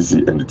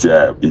ITGC and the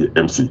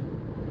TIMC.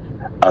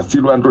 I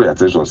still want to draw your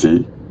attention,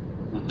 say,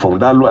 from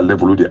that lower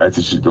level, the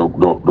ITGC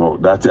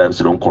that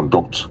TIMC don't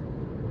conduct.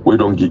 We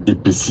don't give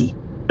EPC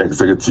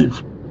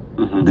executive.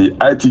 The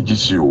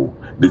ITGCO,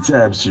 the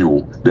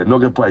TIMCO, they're not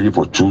going to pay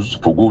for choose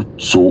for go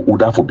so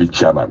order for big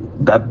chairman.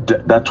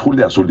 That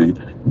only as only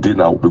they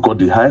now because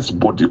the highest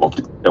body of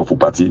the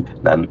party,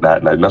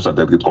 the National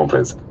Delegate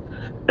Conference,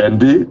 and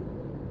the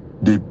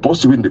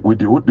possible with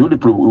the only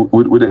people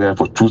with the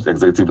for choose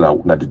executive now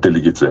the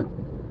delegates them.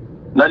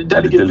 Now the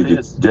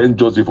delegates, then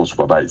Joseph for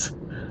supervise.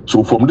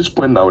 So from this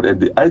point now, then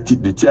the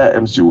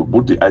TIMC,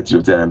 both the IT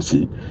and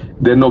TIMC,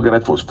 they're not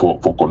going for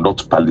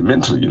conduct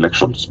parliamentary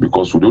elections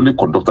because we only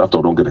conduct after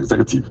we don't get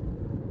executive.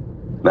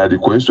 Now the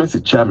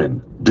constituency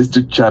chairman,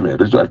 district chairman,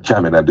 regional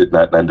chairman, and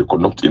they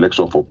conduct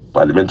election for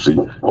parliamentary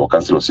or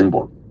council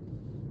symbol.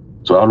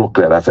 So I don't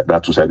clear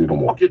that two sided no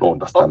more. Okay. Don't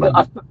understand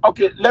that.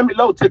 Okay, let me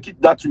take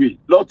it that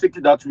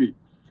way.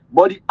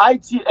 But the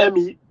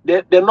ITME,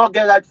 they're not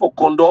getting right for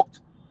conduct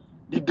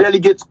the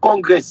delegates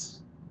congress.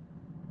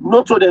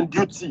 Not to them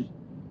duty.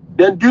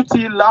 Then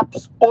duty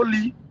laps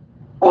only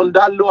on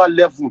that lower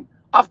level.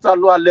 After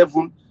lower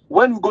level,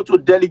 when we go to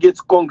delegates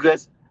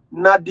congress,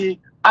 now the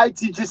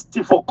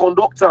ITGC for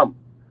conduct them.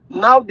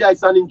 Now there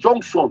is an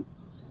injunction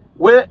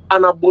where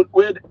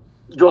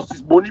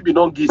Justice Boni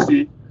Binongi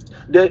say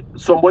that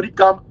somebody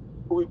come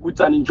with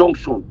an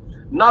injunction.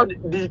 Now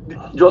the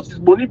Justice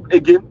Boni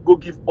again go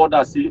give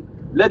order say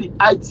let the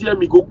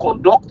ITME go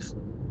conduct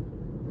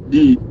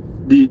the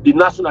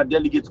National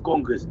Delegates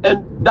Congress.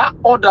 And that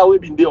order will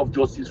be there of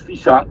Justice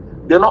Fisher,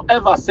 they not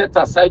ever set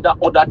aside that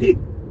order day.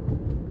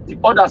 The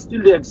order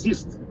still they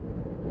exist.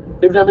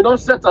 If they don't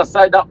set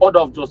aside that order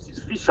of Justice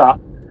Fisher,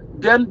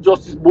 then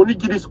Justice Boni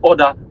give this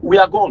order, we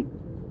are gone.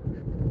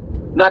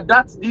 Now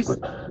that's this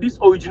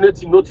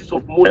originating notice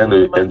of motion.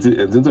 And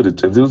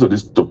into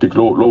this topic,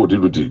 law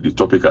deal with the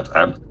topic at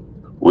hand.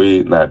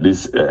 We now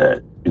this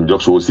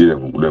injunction will see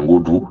them go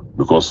do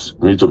because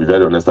me to be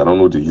very honest, I don't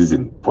know the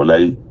reason for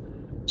like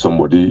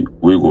somebody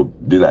we go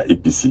did an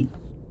APC.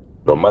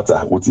 No matter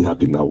what is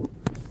happening now,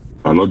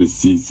 I know they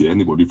see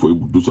anybody for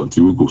you do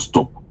something we go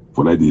stop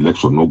for like the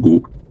election not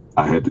go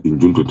ahead in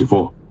June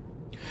 24.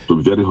 To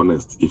be very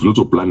honest, if you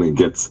not plan and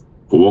get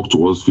for work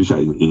towards Fisher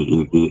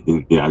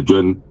in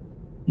adjourn,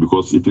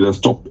 because if you don't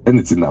stop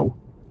anything now,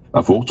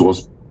 and for work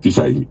towards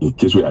Fisher in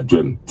case we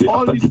adjourn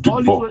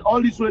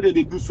all this way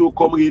they do so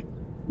comrade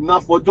now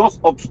for just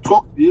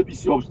obstruct the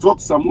APC,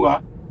 obstruct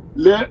Samura,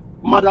 let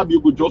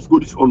Madabi go just go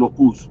this on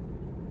oppose.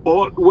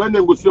 Or when they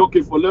go say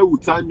okay for let we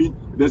timing,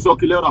 they say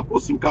okay let that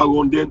person can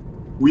run, then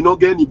we not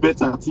get any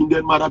better thing,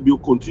 then Madabi will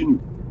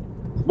continue.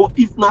 But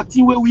if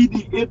nothing where with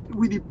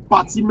the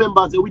party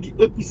members and with the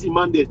APC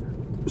man there,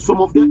 some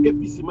of them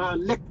APC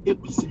man elect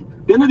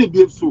APC, they know they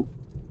behave so.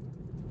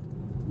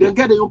 They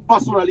get their own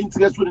personal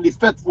interest when they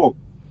fight for.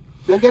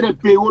 They get a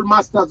payroll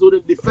masters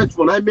when they fight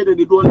for. I made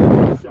they do all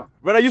the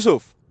Brother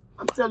Yusuf,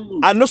 I'm telling you.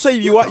 And also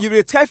if you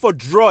will try for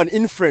draw an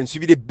inference,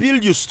 you will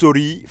build your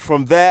story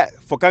from there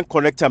for can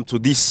connect them to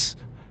this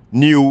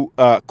new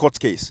court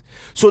case.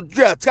 So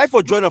yeah, try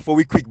for join up for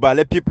we quick, but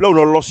let people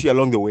not lost you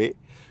along the way.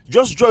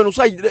 Just join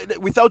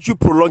without you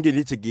prolonging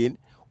it again.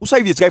 Also,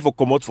 if you try for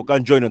come out for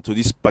can join onto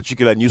this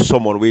particular new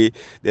summon where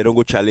they don't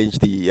go challenge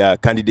the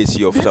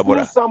candidacy of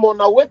Samora. Someone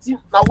now waiting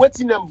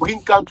and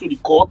bring come to the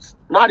court.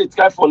 Now they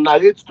try for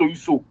narrate to you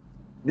so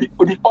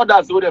the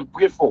others where they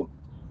pray for.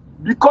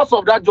 Because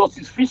of that,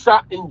 Justice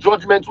Fisher in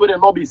judgment where they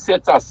not be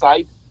set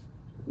aside,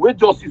 where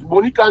Justice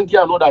Boni can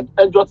give another.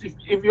 And Justice,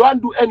 if you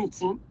want to do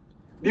anything,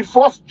 the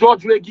first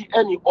judge will give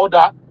any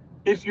order.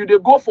 If you they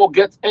go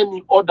forget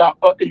any order,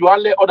 you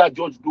want let other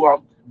judge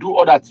do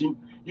other thing.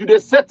 You they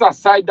set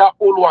aside that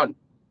old one.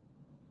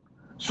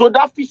 So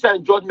that Fisher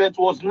in judgment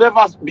was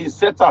never been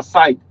set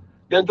aside.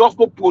 Then just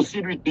go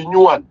proceed with the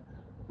new one.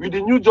 With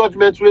the new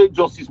judgment where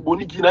Justice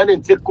Boni Gina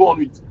and take on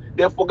with.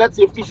 They forget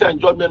the Fisher in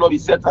judgment not be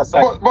set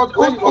aside. But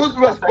whose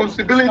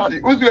responsibility?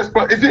 Whose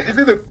responsibility? Is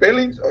it the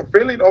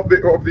failing of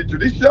the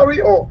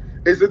judiciary, or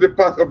is it the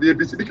part of the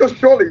APC? Because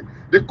surely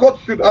the court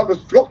should have a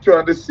structure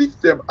and a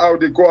system how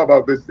they go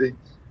about this thing.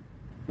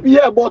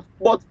 Yeah, but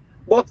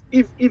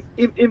if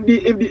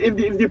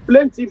the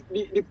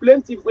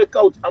plaintiff wake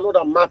out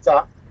another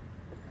matter,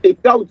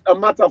 a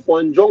matter for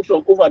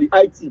injunction over the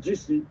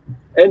ITGC,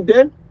 and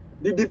then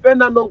the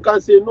defendant can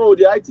say no,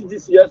 the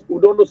ITGC yes, we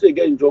don't know say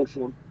get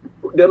injunction.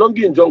 They don't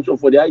get injunction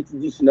for the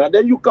ITGC. Now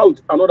then you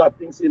count another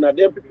thing saying now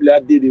then people are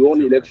did their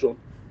own election.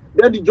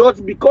 Then the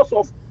judge, because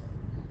of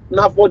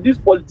now for this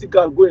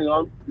political going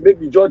on, make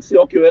the judge say,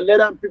 okay, well, let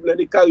them people let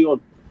it carry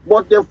on.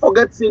 But they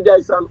forget say there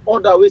is an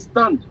order we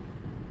stand.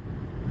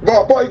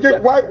 But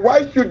again,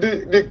 why should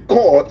the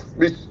court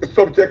be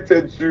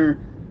subjected to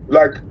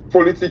like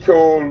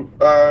political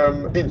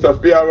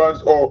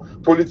interference or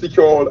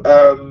political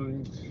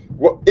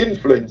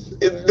influence?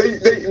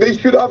 They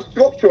should have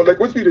structure. Like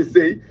what should they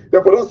say? They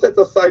will not set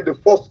aside the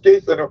first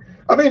case. And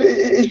I mean,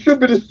 it should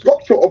be the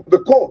structure of the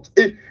court.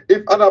 If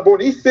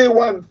Anaboni say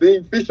one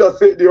thing, Fisher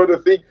say the other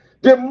thing,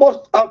 they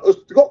must have a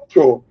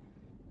structure.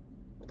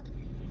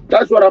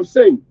 That's what I'm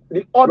saying.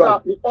 The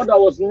order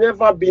was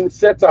never been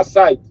set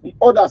aside. The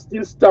order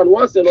still stand.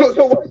 Once they not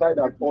set aside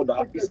that order,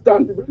 it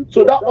stand.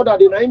 So that order,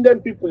 the 9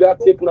 people that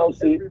take now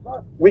say,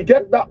 we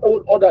get that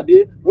old order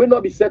there, will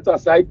not be set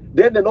aside.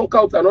 Then they knock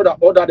out another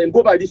order, then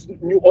go by this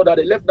new order.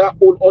 They left that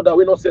old order,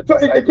 will not set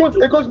aside. It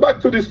goes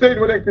back to the saying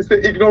when they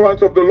say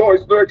ignorance of the law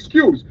is no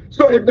excuse.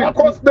 So if the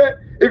courts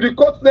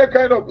there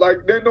kind of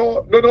like they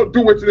not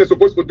do what they're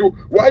supposed to do,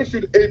 why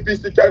should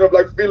APC kind of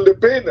like feel the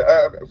pain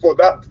for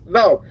that?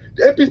 Now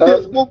the APC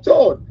has moved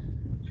on.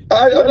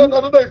 I don't know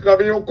if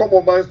Navion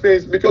common man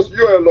says because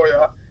you're a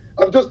lawyer.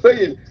 I'm just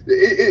saying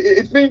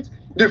it means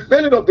the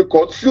failing of the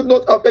court should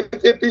not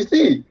affect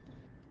APC.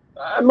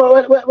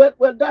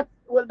 Well, that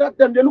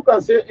time they look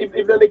and say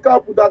if they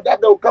can't put that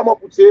they'll come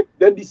up and say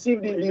then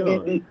deceive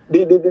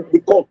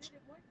the court.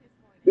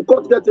 The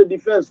court gets a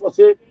defense for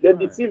say they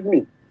deceive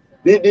me.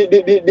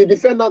 The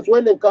defendants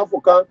when they come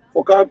for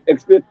can't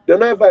explain, they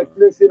never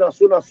explain say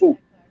so.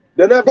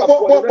 They never.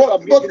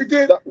 But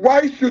again,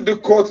 why should the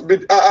court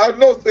be? I'm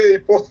not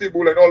saying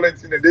possible and all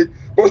that in a day,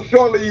 but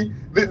surely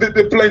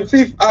the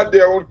plaintiff had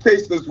their own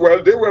case as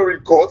well. They were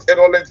in court and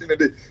all that in a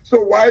day.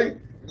 So why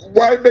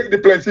make the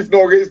plaintiff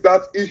not raise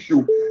that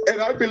issue? And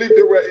I believe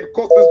they were in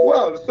court as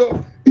well.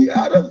 So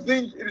I don't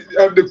think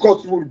the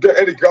court will get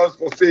any grounds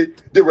for say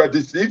they were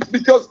deceived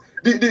because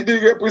the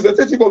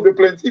representative of the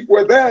plaintiff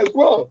were there as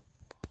well.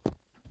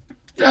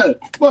 Yeah,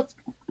 but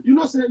you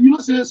know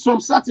say some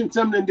certain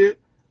time then they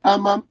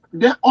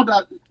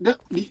order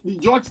the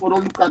judge for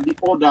don't look at the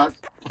orders,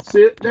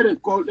 say let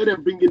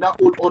them bring in that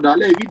old order,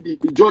 let read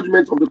the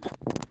judgment of the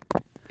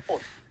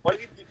court. Or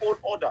read the old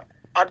order.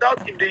 I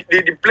doubt if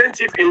the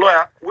plaintiff in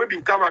lawyer will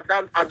be come at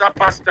that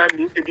past time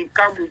they been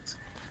come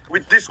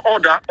with this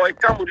order or it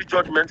come with the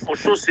judgment for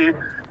sure say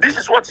this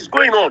is what is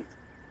going on.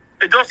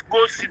 They just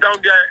go sit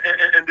down there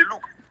and they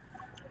look.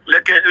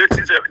 Like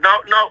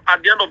now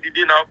at the end of the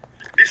day now,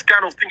 this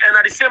kind of thing, and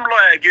at the same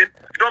lawyer again,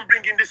 don't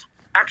bring in this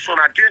action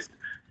against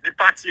the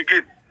party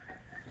again.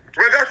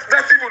 Well,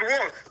 that's even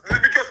worse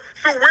because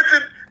so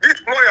waiting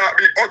this lawyer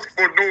be ought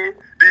for know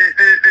the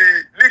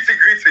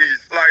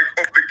nitty-gritties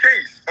like of the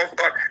case of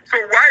so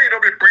why you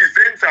not be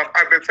present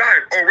at the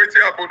time or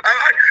waiting happen?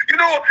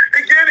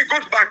 Again it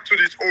goes back to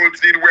this old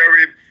thing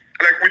wherein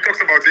like we talked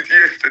about it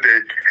yesterday.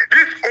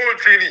 This whole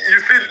thing, you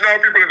see now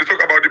people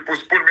talk about the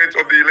postponement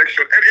of the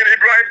election. And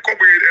Ibrahim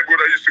Comrade and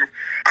Brother Yusuf,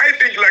 I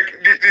think like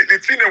the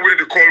thing that we're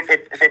going to call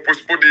for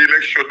postpone the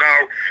election now,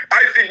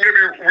 I think maybe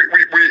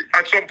we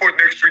at some point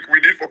next week we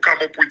need to come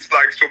up with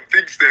like some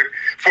things then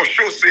for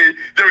sure say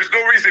there is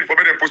no reason for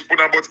me to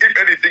postpone that, but if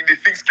anything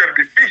the things can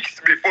be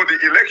fixed before the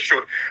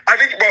election. I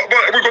think but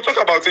we're going to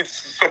talk about it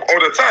some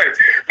other time.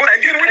 But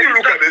again when you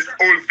look at this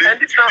whole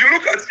thing, you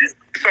look at this.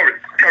 Sorry,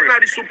 now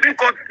the Supreme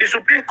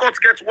Court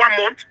gets 1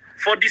 month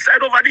for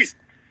decide over this.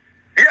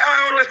 Yeah,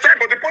 I understand,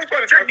 but the point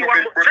is check the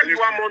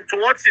 1 month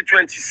towards the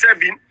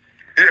 27.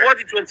 Yeah.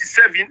 Towards the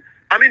 27.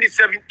 I mean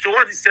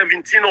towards the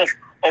 17th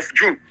of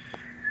June.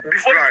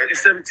 Before the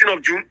 17th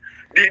of June,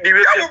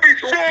 that would be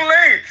so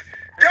late.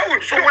 That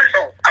would so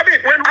well. I mean,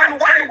 when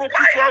go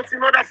put you out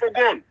in order for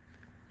gone.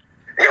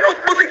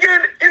 But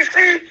again, you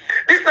see,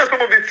 this is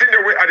some of the things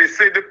the way they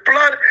say the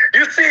plan.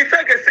 You see, it's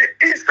like I say,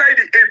 inside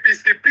the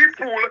APC,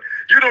 people,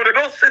 they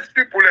don't set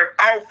people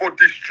out for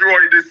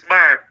destroy this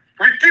man.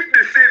 We keep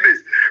saying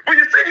this. But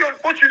you see the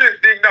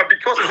unfortunate thing now,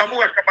 because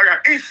Samura Kamara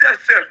is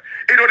herself,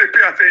 they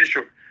pay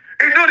attention.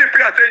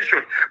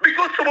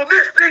 Because some of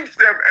these things,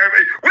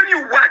 when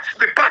you watch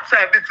the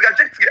pattern, the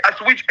trajectory at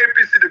which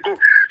APC they go,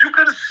 you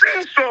can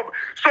see some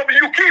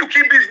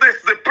Yuki business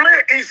they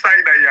play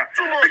inside there.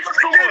 Too much.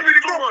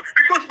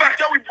 Because back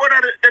there we bought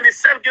them a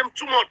cell game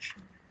too much.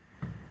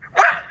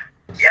 Well,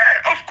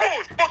 yeah, of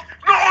course. But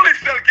not only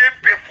cell game,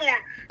 people,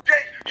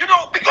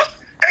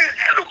 because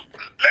look,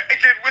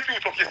 again, what we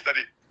talked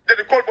yesterday. Then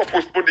they call for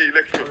postpone the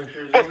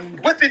election. But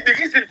what is the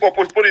reason for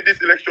postponing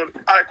this election,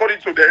 according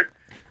to them?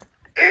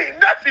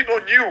 Nothing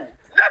on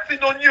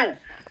you.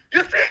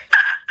 You see,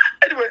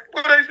 anyway,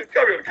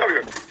 carry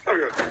on.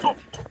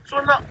 So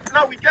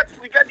now we get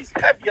this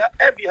heavier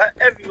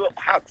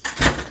heart.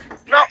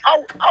 Now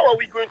how are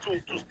we going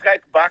to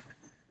strike back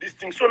this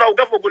thing? So now we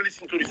got to go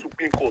listen to the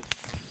Supreme Court.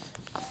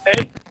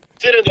 And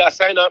tell them they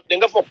assign up, then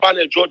go for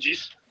panel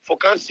judges for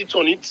can sit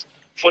on it,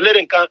 for let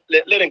them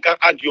can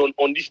argue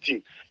on this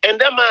thing. And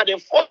then the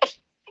first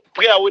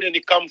prayer where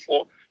they come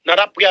for, now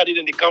that prayer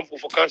they come for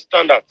can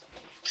standard.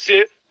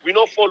 Say we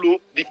not follow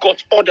the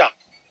court order.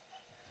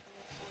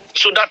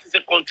 So that is a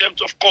contempt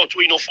of court.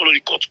 We not follow the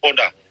court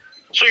order.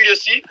 So you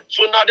see,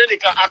 so now then they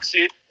can ask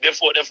it,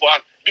 therefore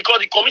act. Because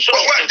the commission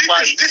of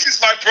inquiry. This is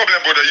my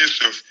problem, Brother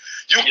Yusuf.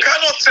 You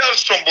cannot tell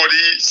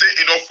somebody, say,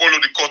 follow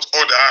the court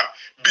order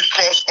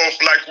because of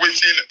like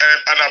waiting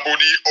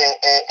Anaboni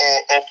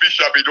or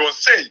Fisher they don't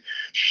say.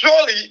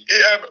 Surely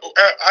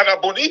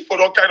Anaboni for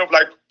don't kind of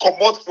like come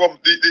out from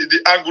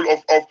the angle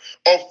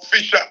of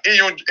Fisher in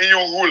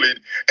your ruling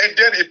and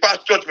then a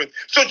past judgment.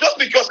 So just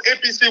because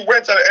APC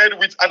went ahead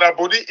with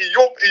Anaboni in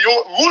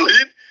your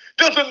ruling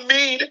doesn't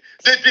mean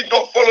they did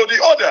not follow the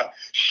order.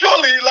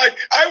 Surely, like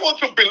I want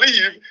to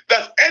believe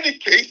that any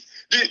case,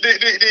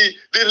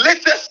 the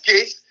latest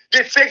case,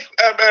 they take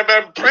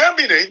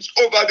preeminence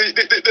over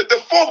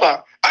the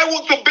former. I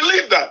want to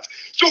believe that.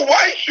 So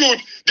why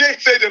should they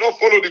say they don't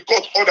follow the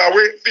court order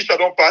where Fisher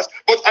don't pass,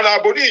 but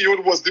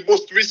Anaboni was the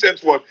most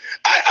recent one?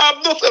 I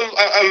am not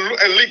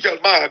a legal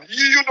man.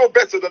 You know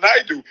better than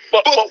I do.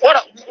 But what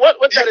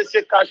are they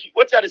say, Kashi?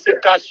 What are they say,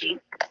 Kashi?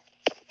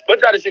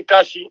 What are they say,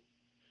 Kashi?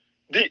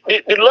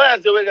 The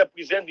lawyers they will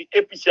represent the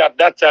APC at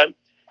that time,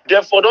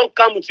 therefore don't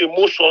come with a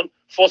motion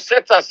for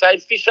set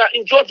aside Fisher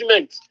in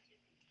judgment.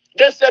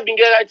 They said being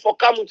right for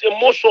come with a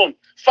motion,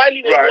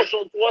 filing a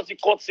motion towards the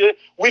court, say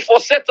we for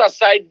set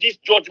aside this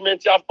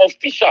judgment of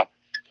Fisher.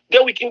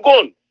 Then we can go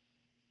on.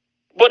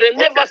 But they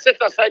never set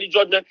aside the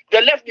judgment.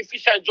 They left the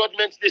Fisher in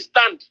judgment, they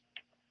stand.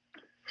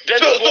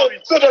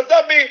 So does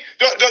that mean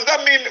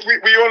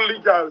we own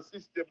legal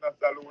system as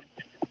alone?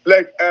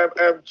 Like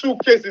two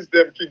cases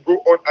them can go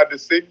on at the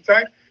same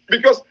time?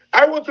 Because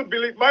I want to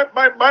believe my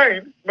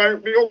mind, my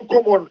own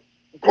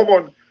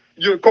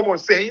common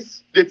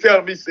sense, they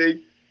tell me say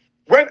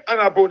when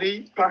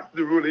Anaboni passed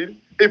the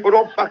ruling, if we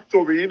don't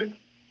factor in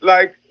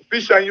like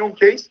Fisher in your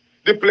case,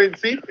 the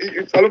plaintiff,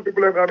 it's a lot of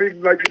people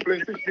like the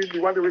plaintiff means the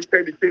one that will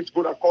take the case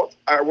go to court.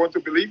 I want to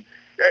believe,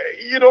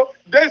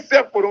 they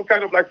say for don't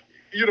kind of like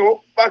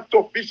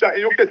factor Fisher in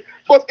your case.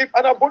 But if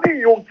Anaboni in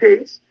your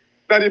case,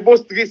 that the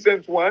most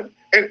recent one,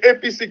 and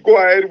APC go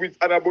ahead with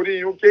Anaboni in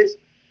your case,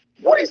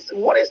 what is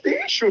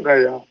the issue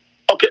now?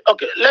 Okay.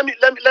 Let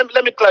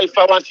me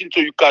clarify one thing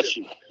to you,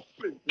 Kashi.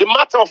 The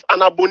matter of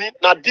Anaboni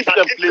now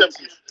different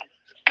plaintiff.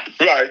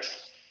 Right.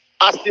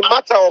 As the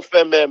matter of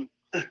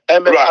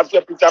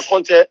after Peter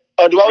Conte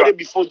or the one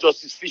before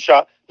Justice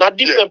Fisher, now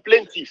different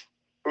plaintiff.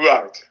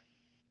 Right.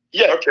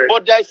 Yeah. Okay.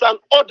 But there is an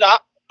order.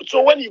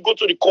 So when you go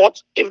to the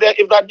court, if there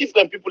are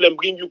different people and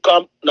bring you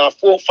come now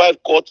 4 or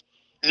 5 courts,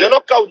 they're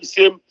not count the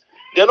same.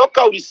 They're not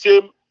count the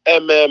same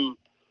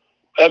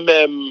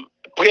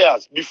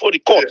prayers before the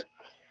court.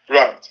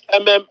 Yeah. Right.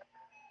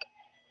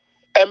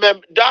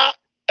 That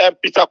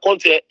Peter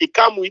Conte, he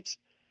come with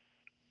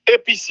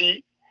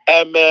APC,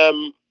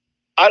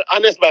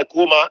 Ernest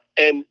Bakroma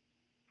and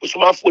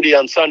Usman Fode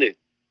and Sane.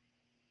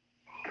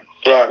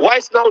 Right. Why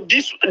is now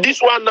this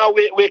one now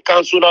we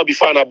cancel now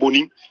before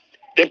Anaboni?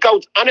 They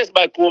count Ernest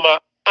Bakroma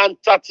and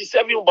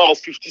 37 about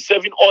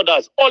 57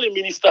 others, all in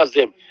ministers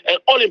them and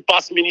all in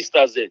past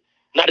ministers them.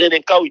 Now then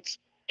they count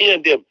in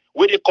and them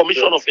with the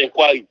commission of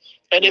inquiry.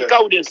 And then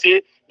count and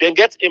say they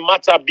get a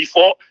matter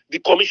before the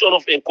commission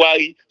of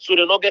inquiry, so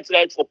they not get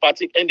right for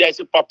partake. And there is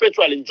a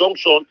perpetual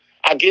injunction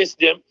against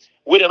them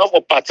where they not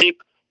for partake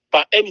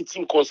by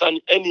anything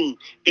concerning any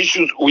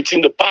issues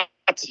within the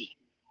party.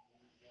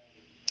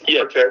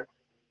 Yeah. Okay.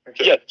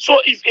 Yeah.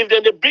 So if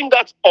then they bring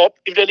that up,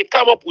 if then they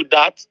come up with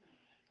that,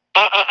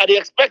 I they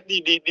expect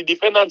the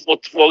defendants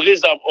for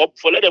raise them up,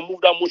 for let them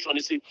move that motion.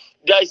 They say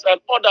there is an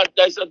order,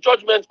 there is a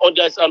judgment, or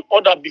there is an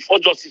order before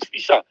Justice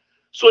Fisher.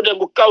 So then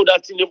go count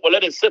that in them, or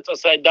let them set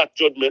aside that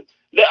judgment.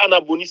 Let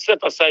Anaboni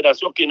set aside and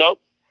say, okay, now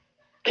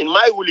in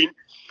my ruling,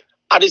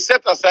 I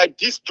set aside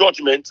this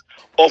judgment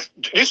of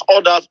these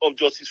orders of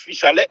Justice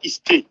Fisher. Let it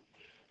stay.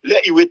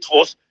 Let it wait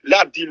first.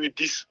 Let deal with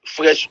this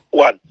fresh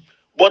one.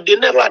 But they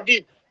never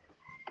did.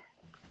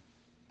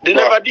 They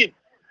never did.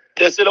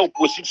 They said, "Oh,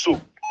 proceed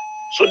so."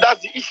 So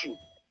that's the issue.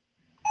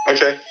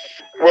 Okay.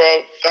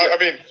 Well, I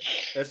mean,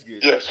 that's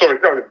good. Yeah. Sorry.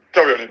 Carry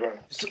on, Ibrahim.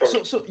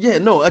 So yeah.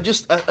 No, I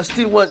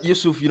still want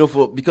Yusuf,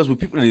 because with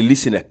people that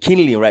listen are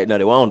keenly right now,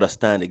 they want to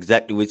understand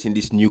exactly what's in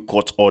this new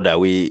court order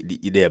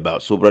they're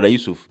about. So, brother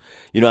Yusuf,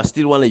 I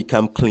still want you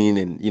come clean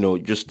and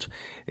just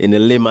in a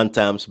layman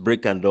terms,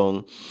 break and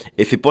down.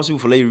 If it's possible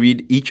for you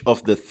read each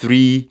of the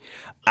 3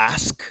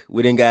 ask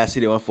within guys say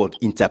they want for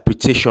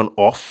interpretation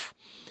of.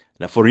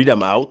 Now, for read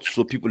them out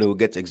so people will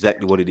get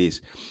exactly what it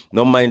is.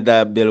 Don't mind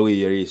that Belway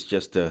here is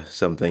just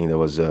something that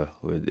was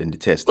in the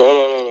test.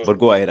 No. But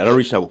go ahead. I don't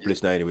reach our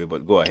place now anyway,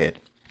 but go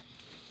ahead.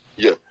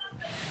 Yeah.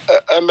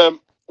 Now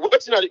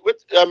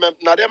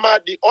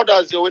the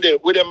orders where they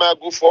might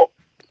go for.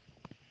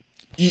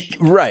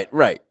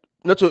 Right.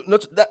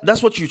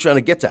 That's what you're trying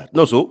to get at.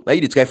 No, so now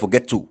you this guy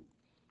forget to.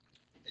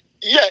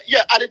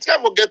 Yeah. At the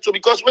time we get to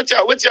because what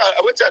are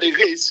the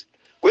raise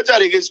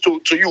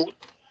to you.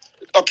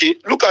 Okay,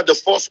 look at the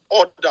first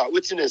order.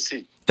 What they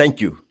say? Thank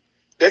you.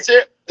 They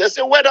say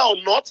whether or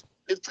not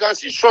the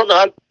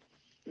transitional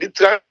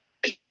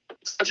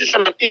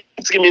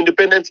interim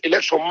independent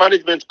election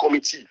management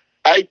committee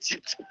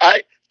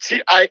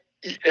ITIEMC.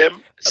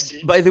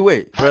 By the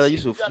way, brother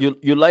Yusuf,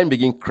 your line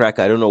begin crack.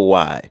 I don't know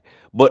why,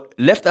 But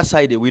left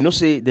aside, we know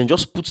say then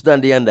just puts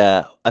down there and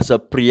as a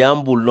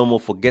preamble no more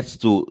forgets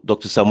to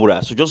Dr.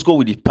 Samura. So just go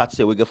with the part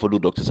say we get for do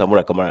Dr.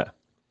 Samura Kamara.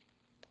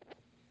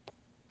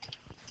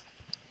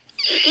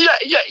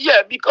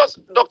 Yeah, because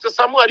Dr.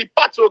 Samura, the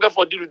part we get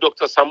for deal with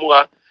Dr.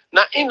 Samura,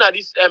 now in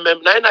this now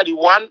in the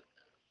one,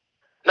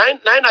 now in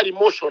the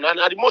motion, and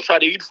the motion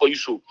they read for you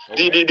so.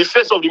 Okay. The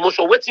face of the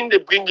motion, waiting they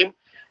bring in,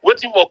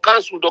 waiting for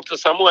counsel Dr.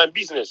 Samura and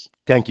business.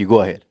 Thank you,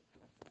 go ahead.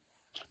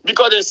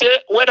 Because they say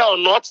whether or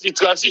not the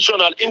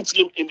Transitional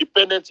Interim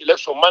Independent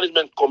Election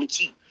Management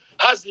Committee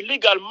has the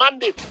legal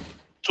mandate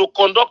to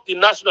conduct the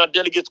National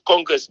Delegate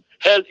Congress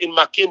held in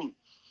McKinney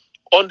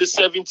on the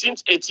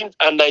 17th, 18th,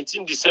 and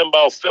 19th December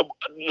of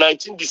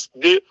 19th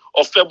day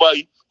of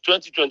February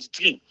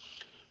 2023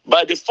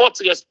 by the fourth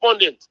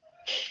respondent,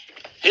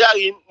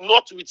 herein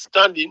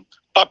notwithstanding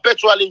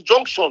perpetual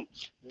injunction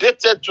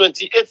dated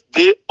 28th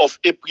day of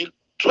April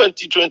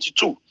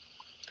 2022,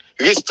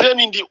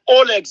 restraining the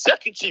whole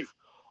executive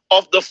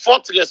of the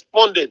fourth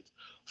respondent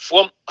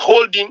from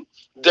holding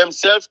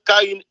themselves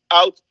carrying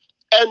out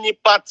any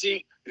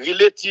party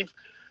relative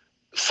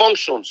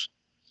functions,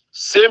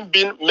 same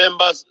being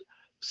members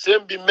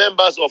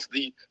of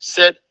the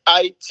said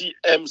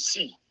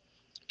ITMC,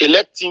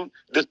 electing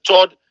the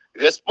third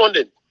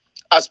respondent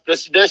as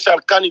presidential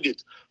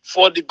candidate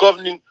for the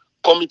governing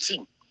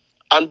committee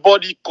and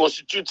body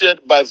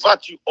constituted by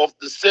virtue of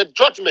the said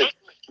judgment,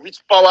 which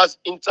powers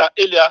inter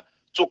alia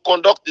to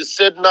conduct the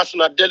said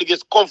National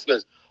Delegates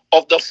Conference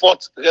of the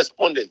fourth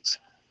respondent.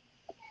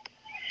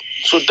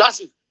 So that's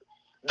it.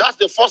 That's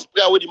the first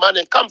prayer where the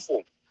man come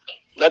for.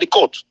 Now the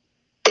court.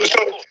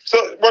 So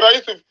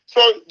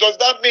does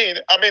that mean?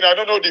 I mean, I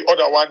don't know the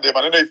other one. Them.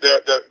 I don't know if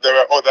there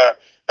are other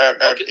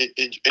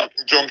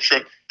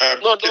injunction.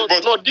 No.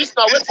 This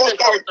now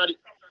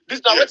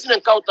waiting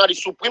encounter the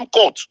Supreme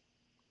Court.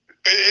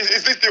 Is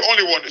this the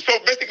only one? So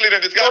basically,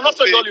 then this guy. No, not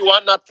the only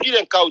one. Not three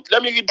encounter.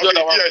 Let me read the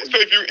other one. Yeah. So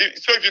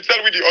if you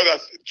tell me the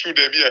others through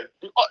them, yeah.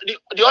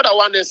 The other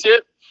one they say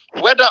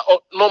whether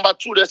or number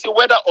two they say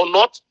whether or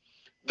not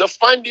the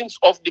findings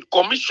of the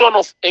Commission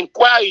of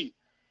Inquiry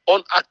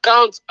on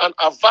accounts and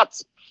avert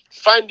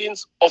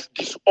findings of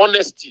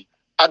dishonesty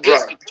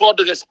against the third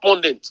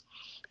respondent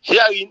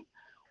herein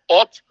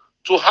ought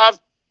to have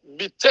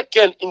been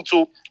taken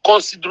into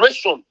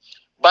consideration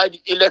by the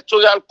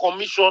Electoral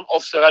Commission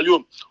of Sierra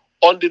Leone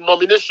on the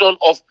nomination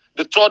of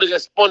the third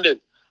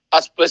respondent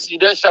as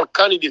presidential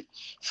candidate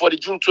for the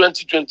June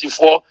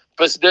 2024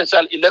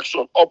 presidential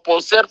election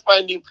upon said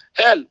finding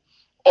held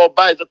or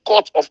by the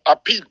Court of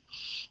Appeal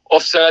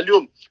of Sierra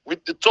Leone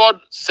with the third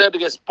said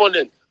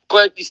respondent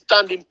currently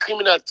standing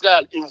criminal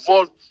trial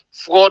involved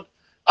fraud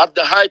at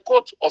the High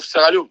Court of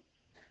Sierra Leone.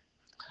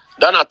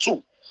 Then are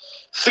two.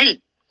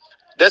 Three,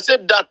 they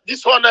said that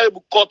this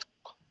honorable court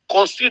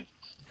constitute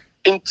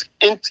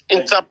interpret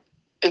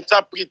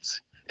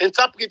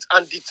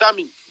and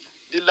determine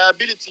the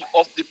liability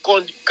of the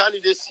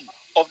candidacy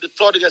of the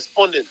third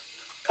respondent,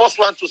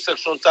 pursuant to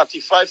Section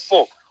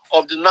 35(4)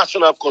 of the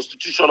National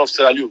Constitution of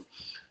Sierra Leone,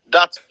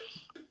 that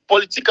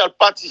political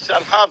parties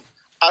shall have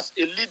as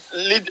a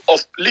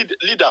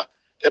leader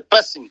a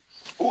person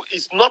who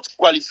is not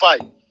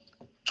qualified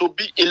to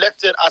be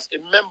elected as a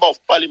member of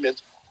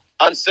parliament,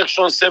 and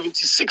Section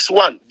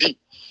 76(1)(d)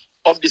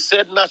 of the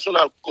said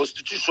national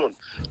constitution,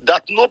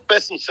 that no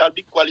person shall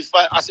be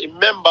qualified as a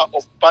member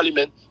of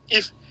parliament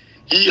if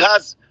he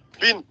has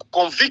been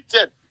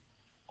convicted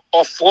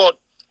of fraud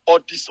or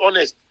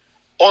dishonest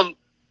on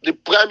the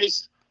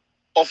premise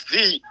of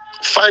the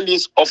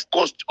findings of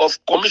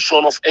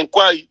commission of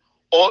inquiry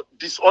or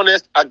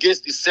dishonest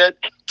against the said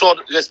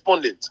third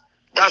respondent.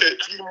 That's okay.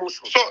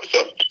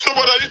 So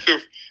Brother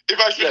Yusuf, if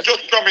I should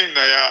just come in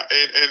there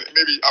and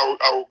maybe I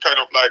will kind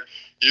of like,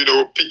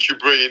 pick your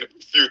brain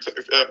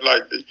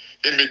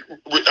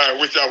with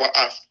our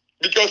ask,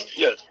 because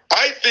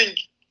I think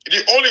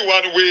the only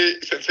one way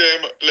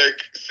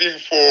seem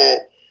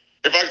for,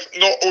 in fact,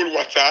 not all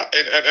water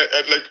and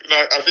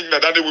I think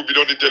that will be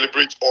done the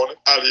deliberate on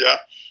earlier.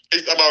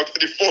 It's about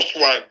the first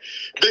one.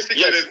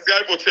 Basically, the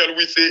Sky Hotel,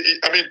 we say,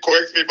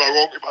 correct me if I'm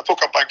wrong, if I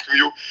talk about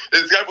Creole,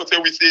 the Sky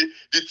Hotel, we say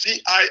the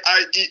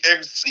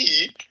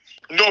TIIEMC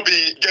not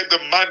get the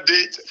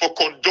mandate for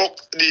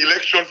conduct the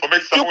election for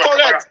next time. You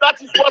correct.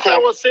 That is what I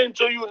was saying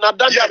to you. Now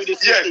that yes.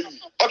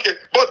 Okay,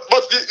 but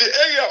the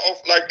area of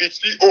like the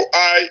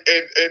COI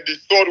and the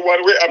third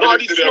one where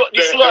the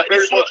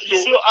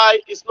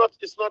COI is not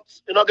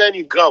you're not getting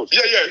any ground.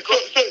 So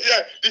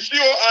the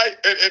COI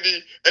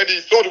and the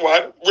third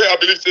one where I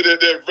believe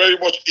they're very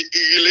much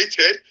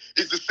related.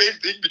 It's the same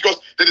thing, because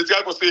then the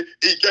guy will say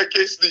he get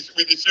case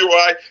with the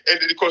COI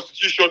and the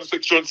Constitution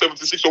Section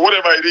 76 or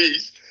whatever it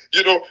is.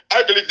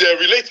 I believe they're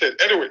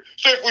related. Anyway,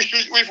 so if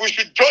we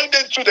should join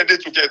them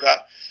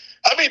together,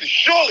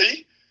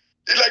 surely,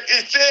 like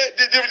it said,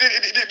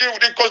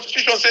 the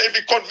Constitution says if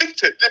he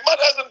convicted, the man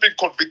hasn't been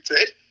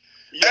convicted,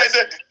 Yes.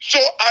 And so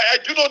I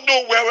do not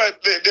know where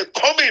they're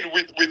coming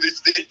with these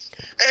things.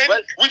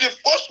 And with the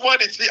first one,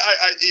 it's the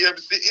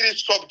IIEMC. It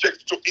is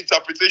subject to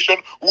interpretation.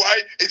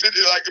 Why? Is it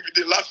like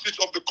the lapses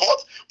of the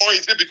court, or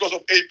is it because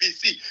of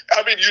APC?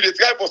 I mean, you the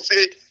guy for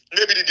say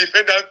maybe the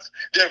defendant,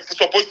 they're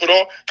supposed to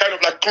know, kind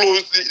of like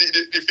close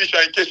the fisher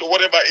in case or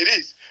whatever it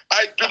is.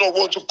 I do not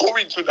want to go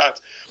into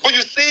that. But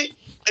you see,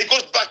 it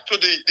goes back to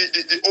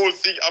the whole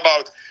thing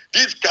about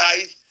these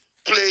guys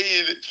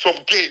playing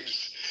some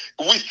games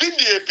within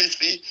the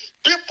APC.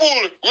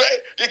 People,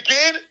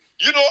 again,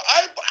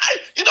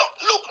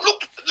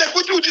 look, like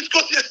what you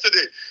discussed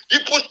yesterday, the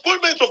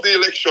postponement of the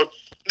election.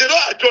 They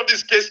don't adjourn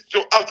this case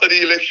to after the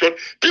election.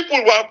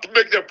 People want to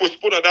make them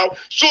postpone it now.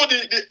 So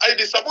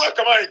the Samora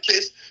Kamara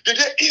case, they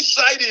get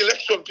inside the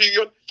election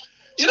period.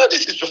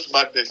 This is just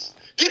madness.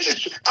 This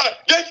is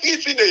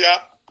there's in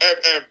there.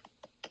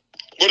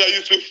 Brother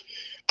Yusuf,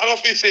 I don't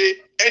feel say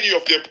any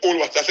of them all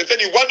what I said.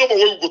 Any one number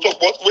where we go talk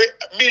about where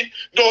me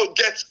no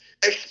get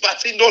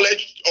expertise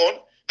knowledge on.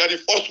 That the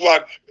first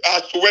one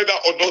as to whether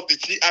or not the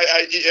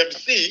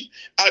IIEMC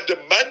had the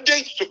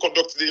mandate to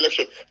conduct the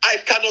election. I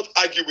cannot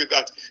argue with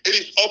that. It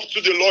is up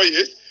to the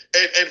lawyers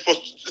and for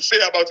say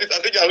about it. I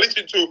think I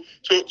listened to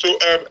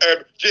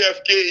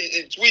JFK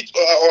in tweet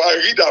or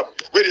I read them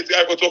where the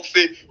guy will talk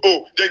say,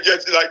 oh, they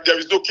get like there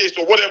is no case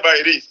or whatever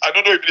it is. I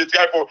don't know if the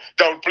guy for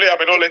downplay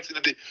and all that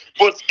today.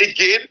 But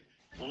again,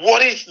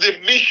 what is the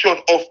mission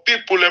of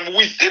people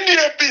within the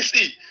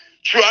APC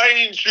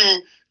trying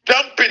to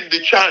dampen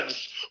the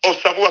chance of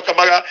Samora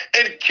Kamara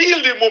and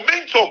kill the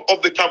momentum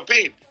of the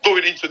campaign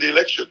going into the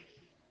election?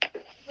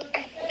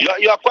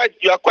 You are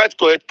quite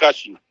correct,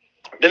 Kashi.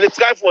 Then they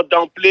try for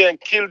downplay and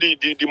kill the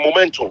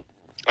momentum.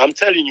 I'm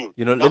telling you.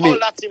 Let all me.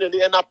 Latin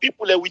and our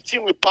people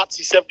within with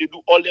party self they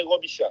do all the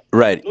rubbish.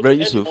 Right, Not right,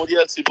 Yusuf. anybody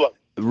else do it.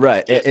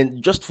 Right, Yes.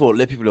 and just for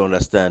let people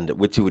understand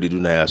what we do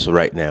now. So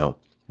right now,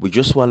 we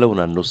just want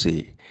to know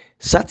say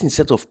certain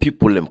set of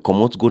people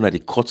come out go to the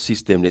court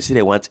system. They say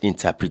they want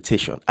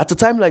interpretation. At a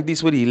time like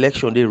this, where the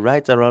election they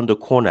right around the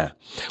corner,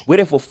 we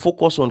therefore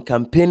focus on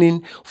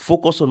campaigning,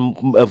 focus on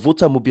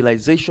voter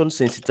mobilization,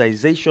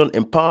 sensitization,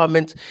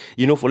 empowerment.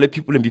 For let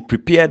people be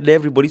prepared. Let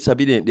everybody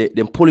sabi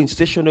the polling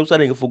station. They also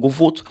they go for go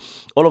vote.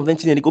 All of them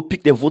then they go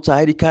pick their voter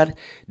ID card.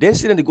 Then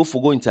they go for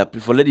go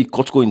interpret for let the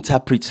court go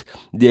interpret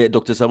the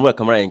Dr. Samora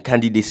Kamara and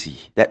candidacy.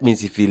 That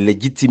means if he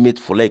legitimate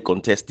for like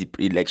contest the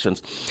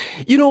elections,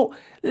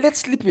 let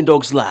sleeping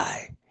dogs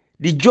lie.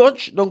 The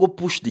judge don't go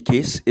push the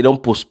case. He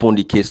don't postpone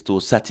the case to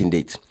a certain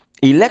date.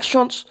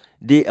 Elections,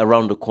 they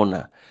around the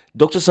corner.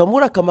 Dr.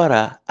 Samora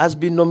Kamara has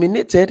been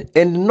nominated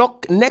and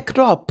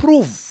NECDO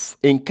approved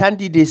in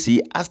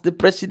candidacy as the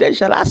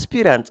presidential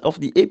aspirant of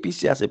the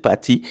APC as a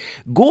party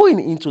going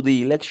into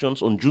the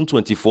elections on June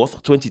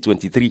 24th,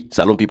 2023.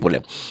 Salon people.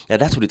 Now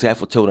that's what they try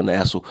for telling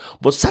also.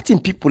 But certain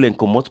people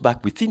come out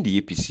back within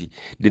the APC.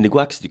 Then they go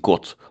ask the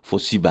court for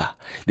SIBA.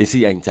 They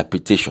say an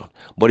interpretation.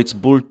 But it's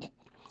bull,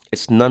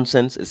 it's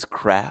nonsense, it's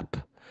crap.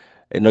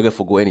 And not going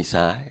to go any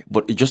side,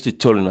 but it just to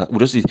tell we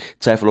just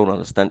try to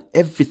understand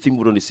everything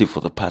we don't see for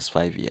the past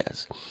 5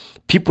 years.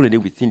 People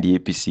within the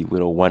APC we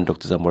don't want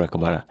Dr. Samora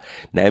Kamara.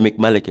 Now I make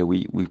Malika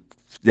we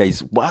there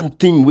is one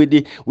thing with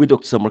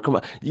Dr. Samora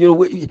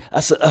Kamara.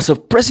 As a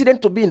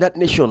president to be in that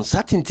nation,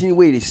 certain thing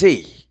where they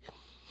say.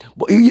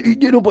 But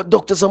but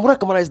Dr. Samora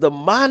Kamara is the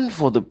man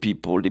for the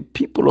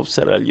people of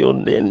Sierra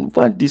Leone. And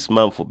want this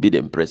man for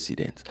being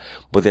president.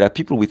 But there are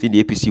people within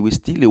the APC who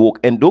still work,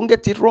 and don't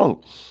get it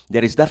wrong.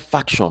 There is that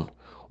faction.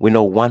 We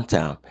know one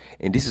time,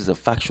 and this is a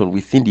faction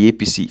within the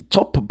APC,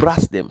 top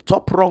brass them,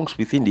 top rungs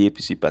within the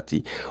APC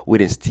party, where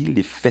they still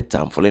the fit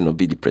time for them to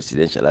be the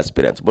presidential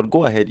aspirants. But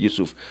go ahead,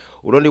 Yusuf.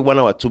 We're only 1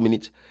 hour, 2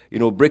 minutes.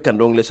 Break and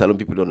don't let salon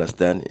people don't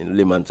understand in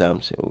layman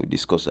terms. We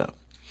discuss that.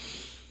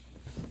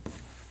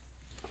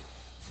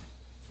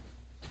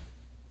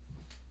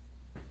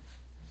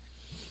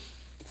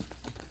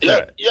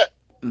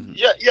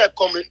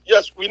 Comrade.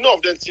 Yes, we know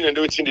of them thing and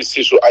they within the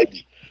social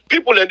ID.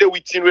 People and they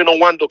within we don't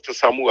want Dr.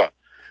 Samora.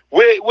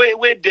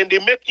 Where then they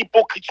make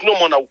hypocrite no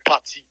man our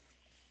party.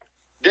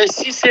 Then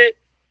she say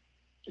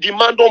the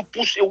man don't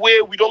push away,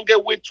 we don't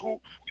get way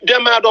through.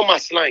 Them man don't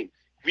mass line.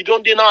 We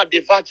don't dey now the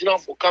virginal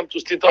for come to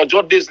state and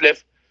just days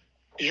left.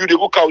 You they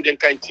go cow them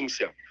kind things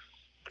here.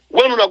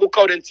 When una go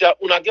cow them here,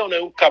 una get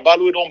una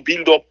cabal we don't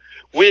build up.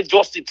 We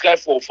just to try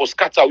for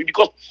scatter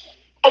because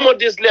how much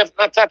days left?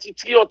 Now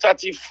 33 or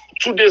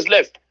 32 days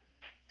left.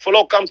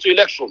 Follow come to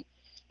election.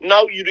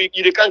 Now you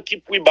can't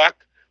keep we back.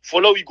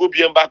 Follow we go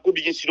behind back, go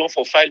begin sit down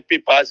for file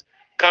papers,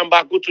 come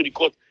back, go to the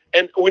court.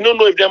 And we don't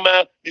know if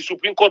the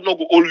Supreme Court not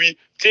go all we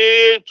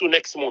till to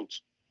next month.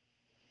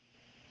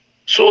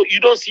 So you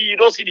don't see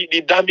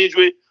the damage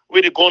where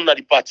they gone at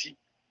the party.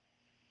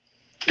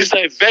 This is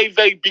a very,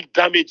 very big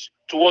damage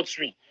towards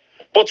we.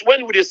 But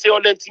when we say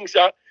all them things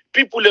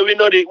people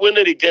when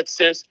they get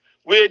sense,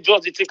 we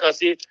just they take and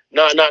say,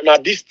 nah,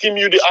 this team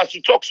you they as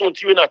you talk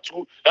something when not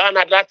true,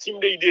 that team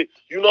they this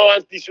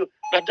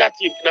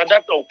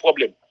that's our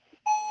problem.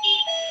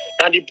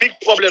 And the big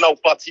problem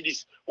of party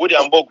is where they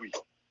are with.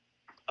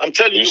 I'm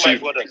telling you, my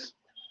brothers.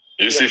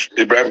 You see,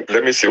 Ibrahim,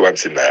 let me say one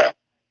thing now.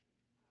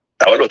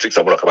 I want to take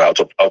Samura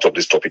Kamara out of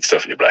this topic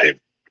stuff, Ibrahim.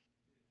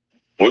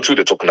 What to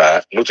the talk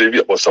now, not even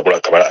about Samura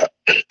Kamara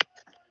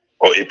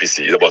or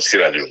APC, it's about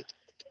Sierra Leone.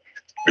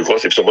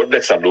 Because if somebody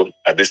lets alone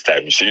at this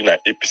time, you see you're an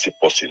APC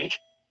person,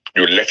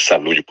 you let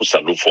alone, you put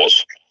alone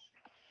first.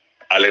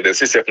 And let them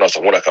say now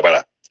Samura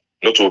Kamara.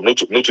 Not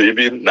to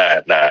even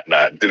na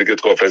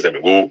delegate conference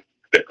them go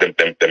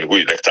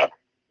elect them.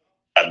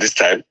 At this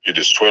time, you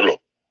destroy law.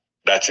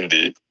 That's in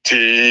the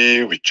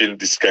till we change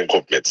this kind of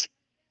government.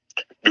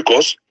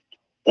 Because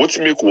what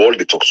make all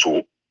the talk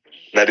so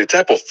now the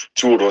type of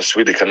tourists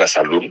where they can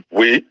saloon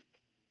we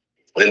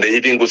then they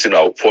even go to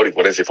now foreign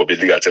currency for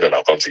building a in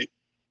our country.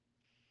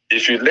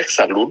 If you elect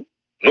saloon,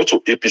 not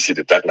to APC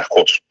the dark na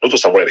court, not to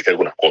somewhere they can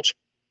go na court.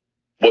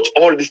 But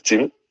all this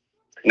thing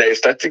now a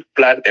static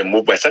plan and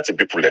move by certain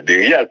people the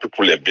real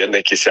people they be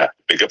like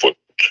they get for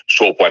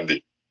show up one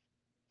day.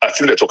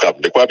 Until they talk up,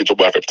 they quite be talk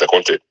about repeated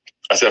content.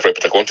 I say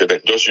repeated content,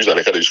 then just use an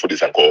account use for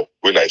this and call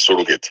when I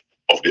surrogate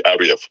of the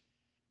RAF.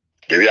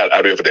 The real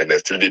RAF then they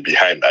still be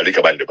behind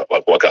Alikaban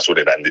the workers so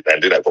then and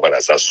then I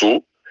governance.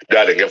 So they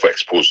are then for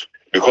exposed.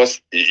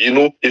 Because you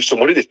know, if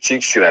somebody they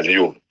think Sierra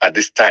Leone at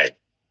this time,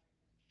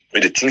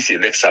 when they think he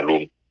elects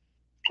alone,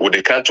 when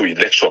they come to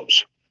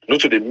elections, not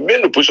to the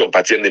main opposition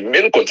party and the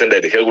main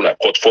contender they can go to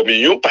court for me,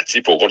 your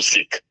party for God's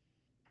sake.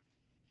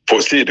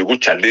 For say the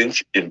good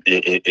challenge in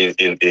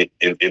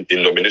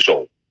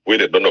nomination where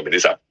they don't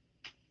nominate them.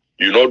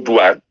 You not do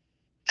one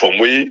from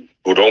where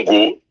we don't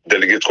go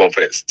delegate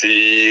conference.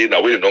 See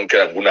now we don't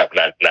care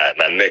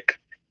na neck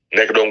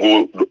don't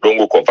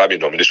go confirm in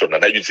nomination.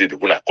 And now you say the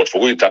good court for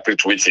go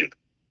interpret waiting.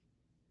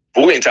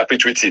 For go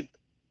interpret waiting.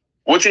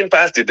 Waiting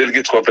past the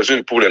delegate conference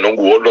when people don't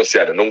go all don't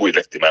and don't go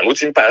elect the man.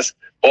 Waiting past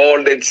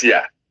all that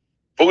here.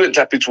 For go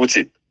interpret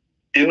waiting.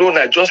 You know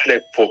now just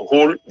like for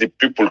hold the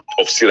people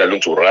of Sierra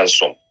Leone to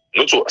ransom.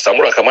 Not to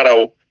Samura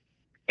Kamara,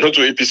 not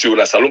to APC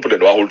or Salon put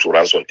the hold to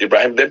ransom.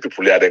 Ibrahim, then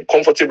people are then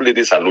comfortably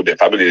they salute their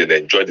family and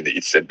enjoy the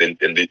eat and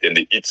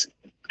they eat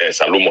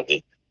salon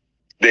money.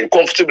 Then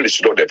comfortably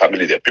should their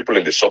family, their people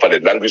in the suffer, the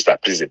language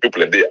that prison,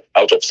 people in the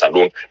out of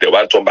salon, they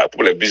want to turn back,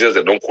 people in business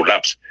that don't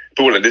collapse,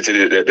 people in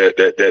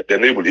the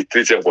neighbor they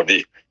treat them for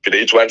the if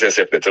they eat one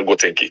themselves, they tell go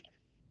thank you.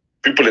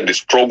 People in the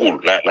struggle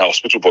now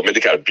hospital for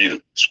medical bill,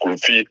 school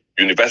fee,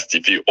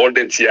 university fee, all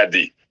them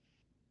TRD.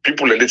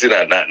 People in this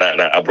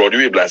abroad,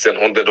 you will send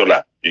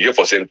 $100. You get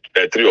for send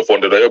 $300 or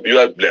 $400. You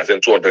will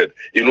send $200.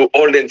 You know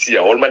all them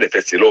here, all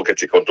manifest. Law get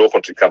control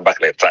country come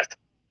back and track.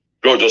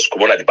 Law just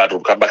come on at the bad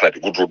road, come back at the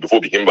good road before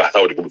begin back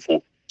how they go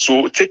before.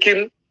 So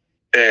taking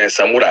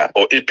Samura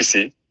or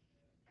APC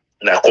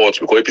na court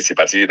because APC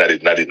party na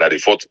the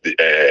fourth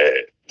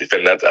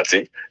defendant I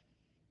think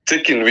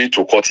taking we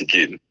to court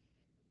again.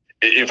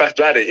 In fact,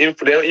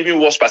 they're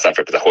even worse past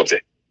Afrepita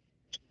Conte.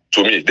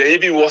 To me, they're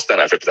even worse than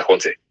Afrepita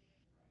Conte.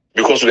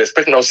 Because we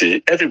expect now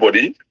see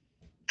everybody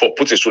for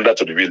putting shoulder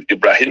to the wheel.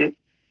 Ibrahim,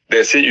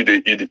 they say you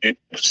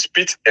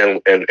spit and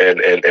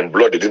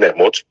blood in their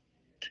mouth.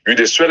 You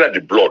they swallow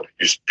the blood,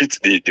 you spit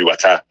the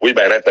water. We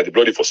by right now the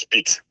blood is for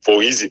spit,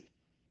 for easy.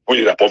 We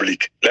in the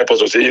public. Let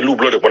us say you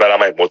blood the water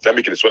my mouth. Then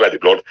make it swallow the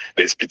blood,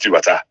 they spit the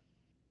water.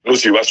 No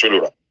see what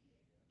swallow.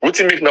 What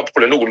you make now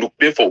people no go look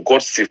pay for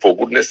God's sake, for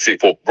goodness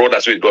sake, for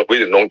brothers where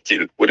they don't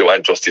kill, where they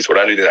want justice, for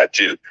running in a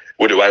jail,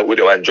 where they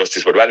want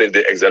justice, for running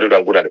the exiled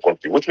and good at the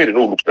country. What made they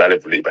no look to that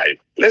level Ibrahim?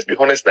 Let's be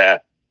honest now.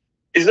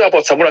 It's not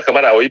about Samura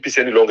Kamara or APC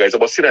any longer, it's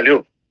about Sierra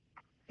Leone.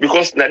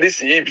 Because now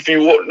this if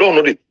you don't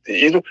know it,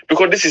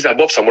 because this is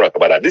above Samura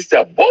Kamara, this is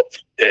above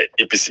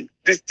APC.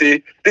 This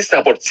is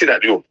about Sierra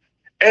Leone.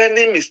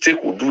 Any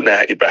mistake we do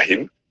now,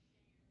 Ibrahim,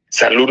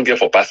 Salon get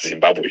for past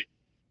Zimbabwe.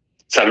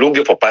 Salon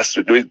get for past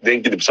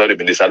then give them sorry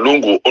in this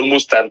Salon go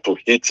almost stand to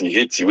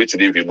Haiti, wait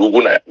till you go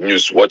na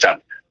news watch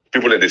am.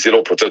 People that they say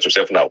don't protect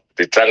yourself now.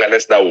 The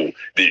triangleness now,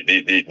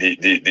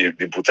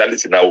 the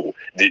brutality now,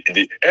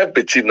 the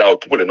everything now,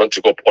 people they don't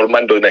take up all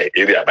man doing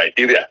area by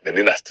area, then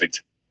in a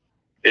street.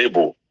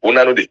 Able,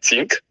 una know they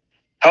think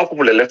how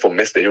people are left for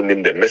mess they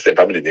name them, mess their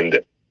family name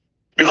them.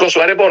 Because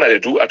whatever they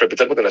do, I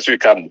prepare to you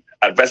come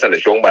advise on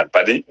the young man,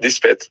 buddy, this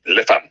pet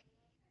left him.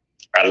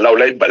 Allow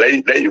like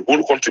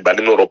whole country but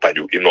no ropa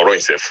you in Oro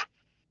itself.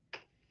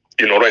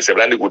 In Oro itself,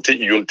 and they go take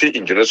you take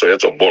engineers so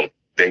you're born.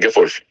 Then get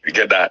for you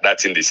get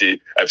that thing they say.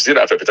 I've seen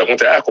that for Peter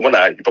Conte, come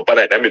on, you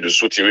papa I made the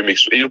suit we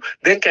make you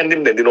then can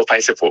them then they don't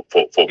find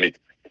for me.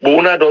 But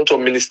una don't to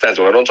ministers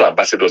or don't to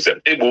ambassadors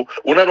them. Ebo,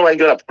 una no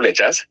get a people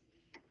chance.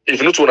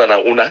 If not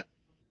una,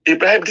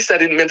 Ibrahim this is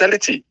the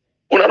mentality.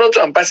 Una don't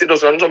to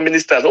ambassadors, una don't to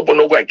ministers, no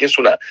go against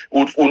una.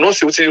 We not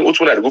see what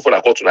una go for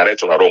a court una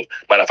right or wrong.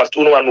 But in fact,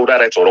 una know that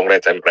right or wrong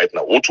right time right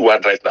now. What you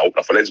want right now,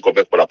 for let's go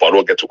back for a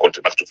power get to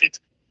country back to feet.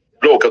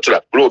 Low get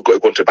to low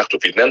country back to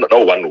feet. Now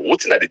one know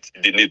what's in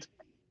the need.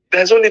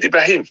 There's only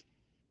Ibrahim.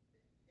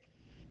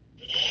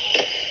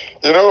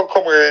 You know,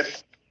 comrade,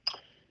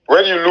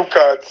 when you look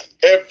at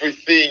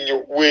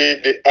everything where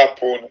they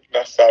happen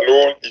in a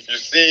salon, if you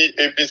see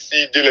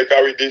APC, they like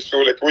how they show,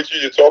 like which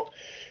you talk,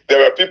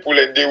 there are people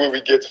in there where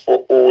we get for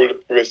all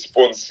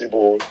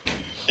responsible.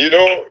 You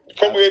know,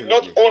 comrade,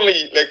 not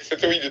only like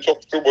certainly they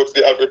talk too much,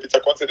 they have repeater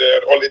content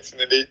and all it's in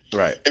the day.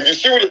 Right. If you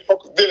see when they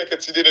talk, they like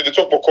today, they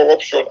talk about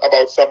corruption,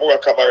 about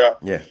Samura Kamara.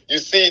 Yeah. You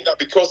see that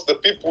because the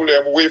people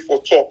wait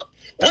for talk.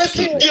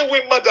 Absolutely. Waiting there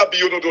when Mother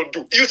Biono don't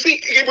do. You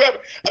see, Abraham,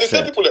 and the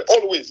same people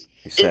always.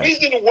 It's the sad.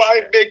 reason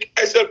why make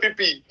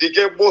SLPP they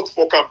get votes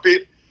for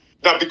campaign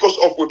now because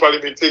of we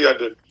parliamentarian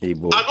then. Hey,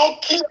 boy. I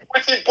don't keep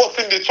waiting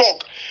person they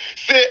talk.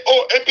 Say,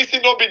 oh,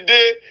 MPC not been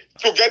there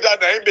together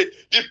and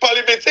the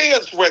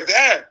parliamentarians were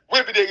there.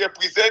 Maybe they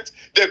represent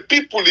the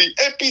people, the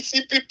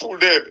MPC people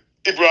them,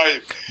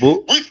 Ibrahim.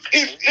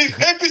 If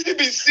MPC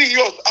be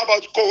serious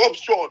about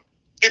corruption,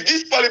 if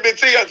these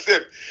parliamentarians say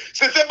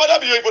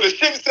Madam, you're for the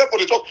shame step for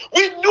the talk,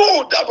 we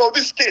know about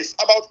this case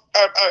about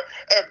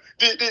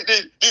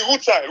the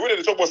root side when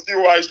they talk about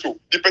COI too,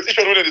 the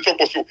petition when they talk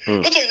about so.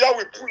 Not only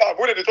we pull up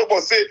when they talk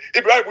about say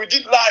Ibrahim, we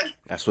did lie.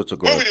 That's what to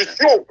go. When we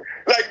show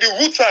like the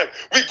root side,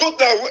 we got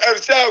the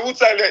say root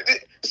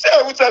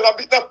side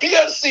the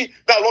PLC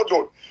now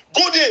London.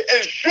 Go there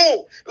and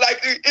show like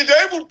if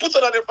they even put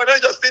on a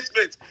financial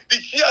statement the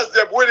shares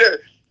them where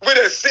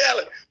they sell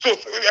to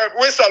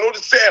where salon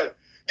sell.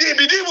 They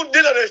didn't even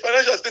did a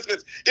financial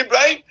statement.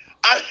 Ibrahim,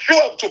 I show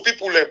up to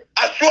people them.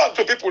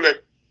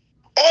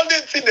 All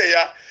them thing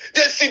there,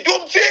 they see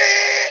don't say.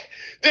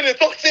 Then they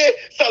talk say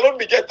salon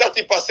me get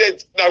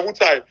 30% now good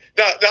time.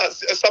 Now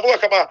Samoa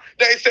Kama,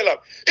 now in sell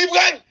up.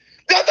 Ibrahim,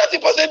 that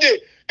 30% there,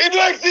 it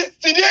don't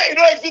exist today, it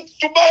don't exist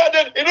tomorrow,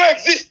 then it don't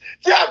exist.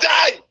 They are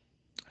die.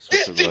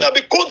 This thing will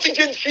be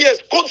contingent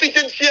shares.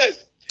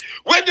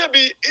 When they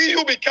be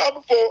EU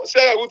become for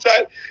Sarah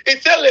Woodtile,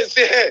 it tell them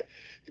say, hey,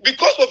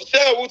 because of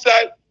Sarah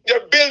Woodtile, they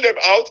bail them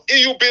out.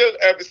 EU bail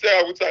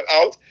Sarah Woodtile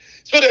out.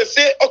 So they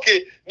say,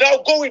 okay, now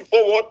going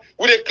forward,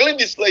 we will clean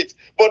the slate.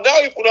 But now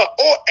if we don't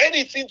owe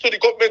anything to the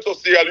government of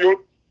Sierra Leone,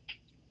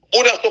 we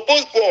are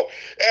supposed for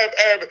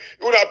them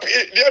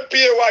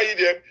PAYE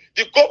them,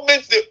 the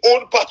government they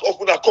own part of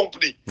our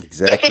company.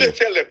 Exactly. That's what they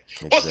tell them.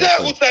 But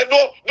Sarah Woodtile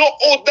not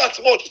owe that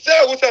much.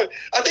 Sarah Woodtile,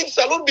 I think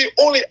Salon be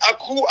only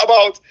accrue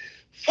about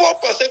 4%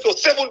 or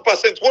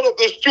 7%, one of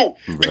those two.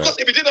 Right. Because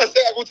if you didn't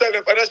say a good time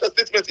in financial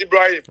statements,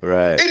 Ibrahim,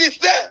 right. It is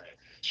there.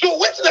 So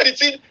what's that the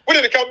thing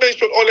when they can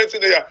mention all that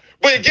in there?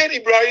 But again,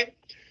 Ibrahim,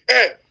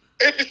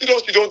 APC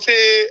don't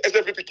say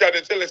SFPP can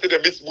and tell them say they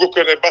miss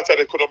broken and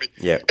battered economy.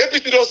 Yeah.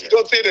 APC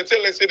don't say they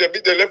tell them say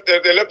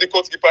they left the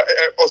court keeper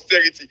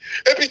austerity.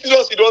 APC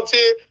don't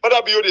say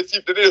Madam Bio the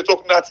thief, they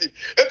talk native.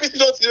 APC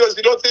don't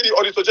say the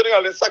Auditor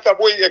General and Saka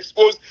boy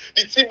exposed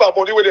the timber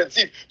money with the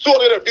thief.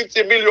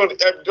 $250 million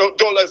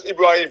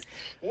Ibrahim.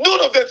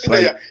 None of them in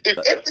there. If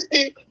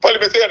APC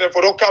parliamentarian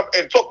for don't come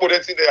and talk about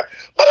them in there,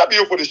 Madam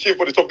Bio for the shame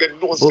for the talk, then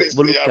no sense.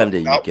 But look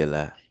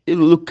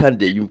at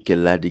the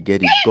Yumkela, they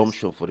get it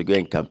gumption for the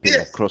going campaign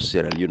across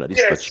Sierra Leone at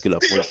this particular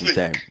point in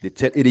time.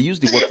 They use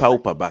the word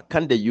pauper, but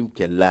can the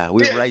Yumkela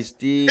we rise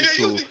to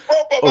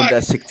under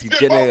Secretary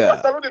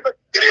General?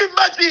 Can you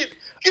imagine?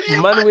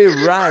 Man will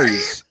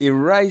rise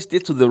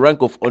to the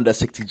rank of Under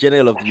Secretary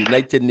General of the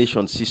United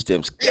Nations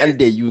Systems. Can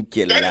they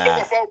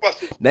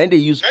Then they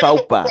use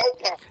pauper.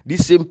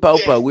 This same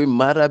pauper we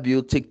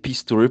Marabio take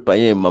peace to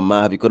repair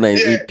mama because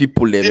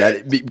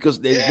because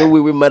there's no way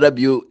we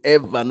Marabio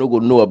ever no go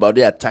know about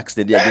the attacks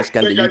that they against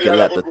Can the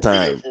at the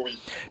time.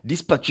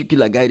 This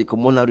particular guy, the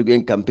Common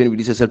Going campaign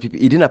with this SLPP,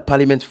 he didn't have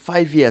parliament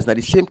 5 years. Now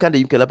the same kind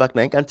of UK back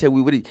now, I can tell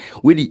where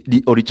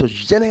the Auditor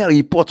General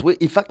report, where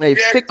in fact now a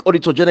fake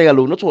Auditor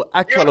General, not to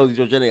actual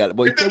Auditor General,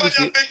 but it tell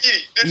you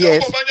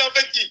yes.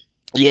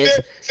 Yes.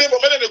 Say for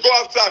men to go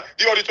after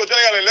the Auditor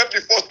General and left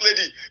the First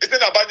Lady. It's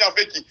not Abanya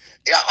Feki.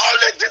 Yeah, all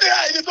that in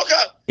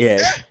there.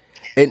 Yes.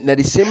 And now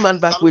the same man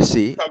back we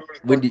say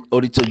when the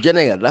Auditor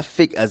General, that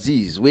fake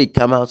Aziz, where he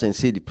come out and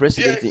say the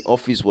president in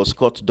office was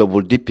caught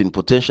double dipping,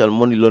 potential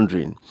money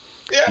laundering,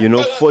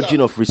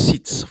 forging of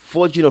receipts.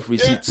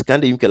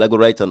 Can they go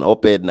write an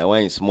op-ed now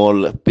in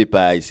small paper?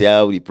 I say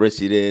how the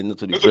president, not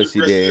to the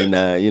president,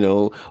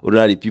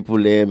 ordinary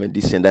people them and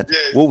this and that.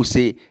 What we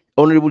say,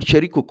 Honorable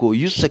Cherry Coco,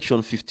 use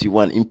Section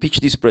 51, impeach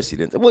this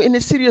president. Well, in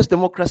a serious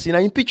democracy, now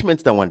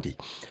impeachment that one day,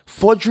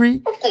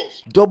 forgery,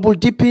 double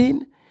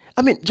dipping.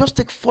 I mean, just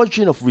take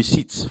forging of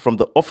receipts from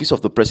the office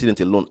of the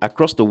president alone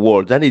across the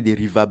world. Then they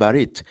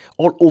reverberate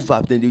all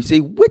over. Then they say,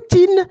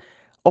 waiting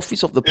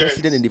office of the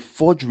president and the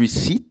forged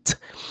receipt.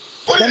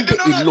 Then they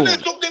alone.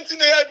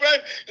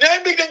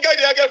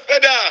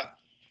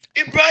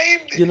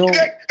 Ibrahim,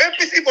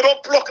 MPC for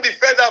don't pluck the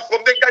feather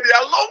from the guy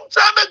a long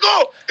time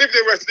ago if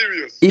they were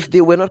serious. If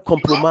they were not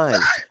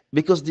compromised.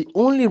 Because the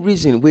only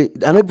reason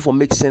I'm able to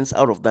make sense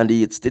out of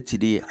that state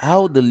today,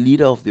 how the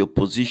leader of the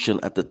opposition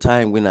at the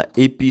time when an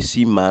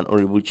APC man,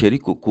 Honorable Cherry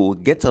Coco,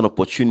 gets an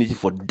opportunity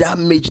for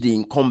damage the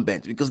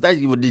incumbent, because that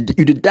you the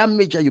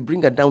damage her, you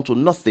bring her down to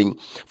nothing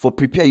for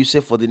prepare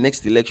yourself for the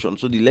next election.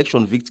 So the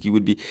election victory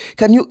would be.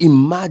 Can you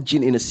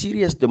imagine in a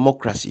serious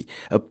democracy,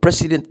 a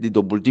president the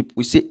double dip?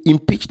 We say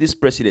impeach this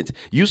president,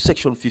 use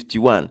Section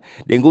 51,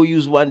 then go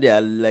use one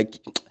day like.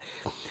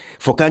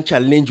 For can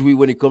challenge we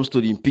when it comes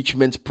to the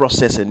impeachment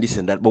process and this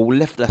and that, but we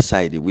left that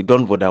side. We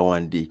don't bother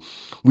one day.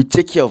 We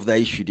take care of that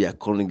issue there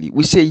accordingly.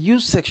 We say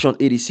use section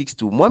 86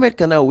 to Mohammed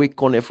Kana wake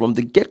corner from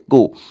the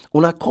get-go.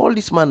 When I call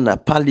this man in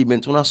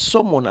parliament, when I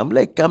summon, I'm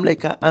like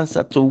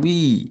answer to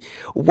we.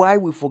 Why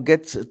we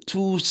forget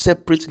two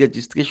separate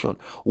registration?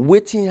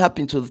 Waiting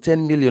happen to the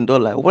 $10 million.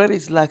 Where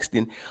is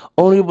Laxton?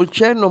 Honorable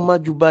Chair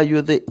Nomajuba,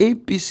 you're the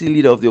APC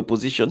leader of the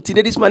opposition.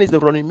 Today, this man is the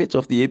running mate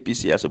of the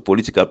APC as a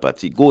political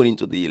party going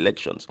into the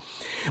elections.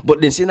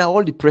 But they say now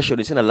all the pressure,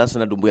 they say now last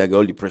night Dumbuya get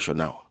all the pressure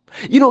now.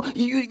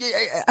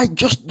 I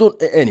just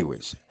don't.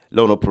 Anyways,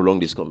 let's not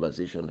prolong this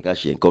conversation.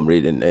 Kashi and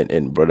Comrade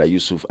and Brother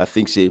Yusuf, I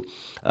think say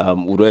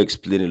we don't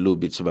explain a little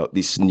bit about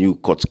this new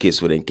court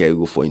case where they can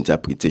go for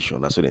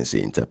interpretation. That's what they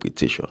say,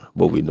 interpretation.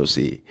 But we know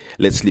say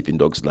let's sleep in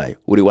dogs lie.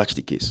 We watch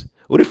the case.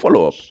 We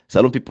follow up.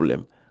 Salon people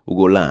them. We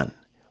go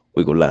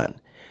learn.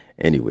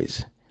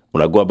 Anyways,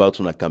 when I go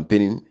about on a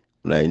campaigning,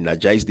 when I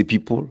energize the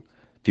people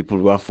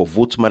want for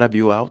vote matter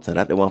be out, and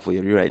that's the one for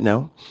you right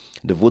now.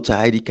 The voter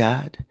ID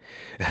card,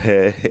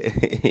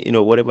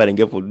 whatever they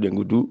get for them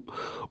go do.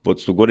 But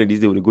to go this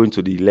day, when they go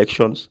into the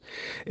elections,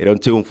 they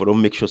don't tell them for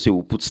them make sure say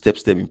we put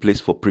steps in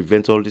place for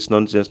prevent all this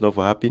nonsense not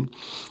for happening.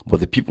 But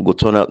the people go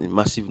turn out in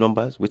massive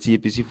numbers. With the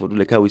APC for do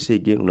like how we say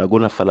again, we're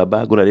going to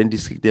Falaba, going to then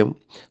district them.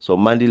 So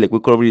Monday, like we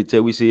currently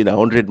tell we say in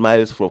 100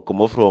 miles from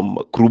come off from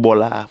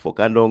Krubola for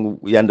Kandong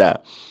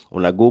Yanda.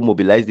 When I go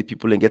mobilize the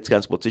people and get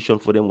transportation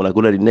for them, when I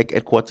go to the next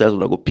headquarters,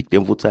 when I go pick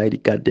them voter ID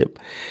card them.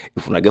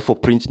 If when I get for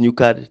print new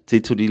card,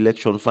 take to the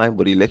election fine,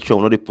 but the election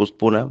will not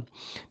postpone them.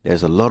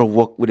 There's a lot of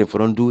work with them for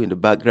them do in the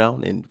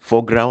background and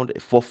foreground,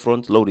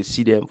 forefront, Lord, they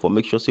see them for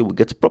make sure say we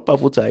get proper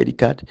voter ID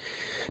card.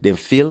 Then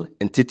fail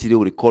and take today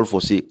we call for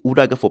say who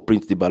I get for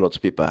print the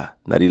ballot paper.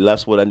 Now the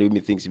last one I know me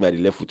thinks he might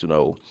left foot to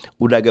now.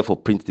 Who I get for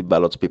print the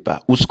ballot paper?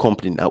 Whose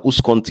company now?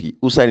 Whose country?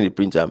 Who signing the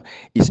print?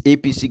 Is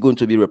APC going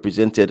to be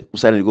represented? Who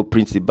signing to go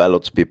print the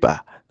ballot paper?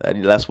 The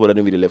last word I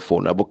know me the left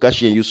phone. Now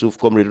Bokashi and Yusuf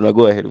come ready. Now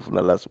go ahead with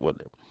the last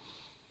word.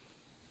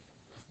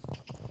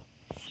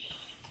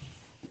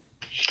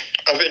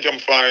 I think I'm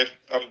fine.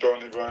 I'm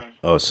done, Ibrahim.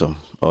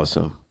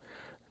 Awesome.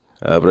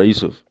 Brother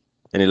Yusuf,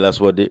 any last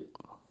word there?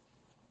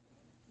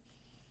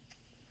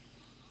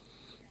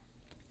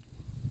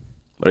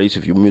 Brother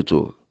Yusuf, you mute.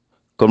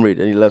 Comrade,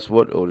 any last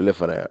word or left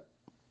for that?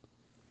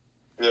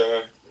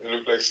 Yeah, it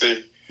look like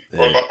say.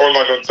 All my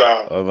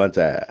time. All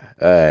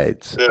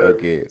right. Yeah.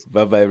 Okay.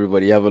 Bye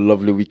everybody. Have a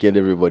lovely weekend,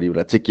 everybody.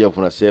 We'll take care of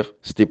yourself.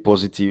 Stay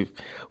positive.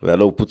 We'll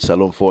allow put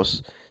Salon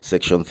Force,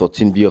 Section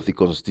 13B of the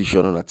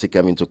Constitution, and I take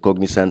them into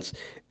cognizance.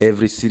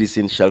 Every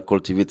citizen shall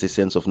cultivate a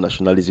sense of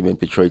nationalism and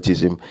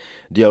patriotism.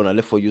 They are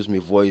left for use my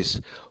voice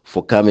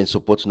for come and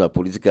support a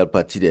political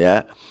party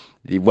there.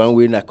 The one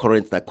way na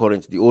current,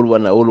 the old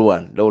one, the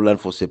old one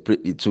for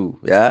separately too.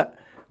 Yeah.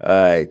 All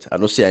right. I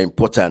know say are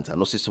important. I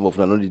know say some of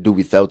them not do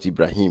without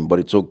Ibrahim, but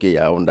it's okay.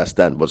 I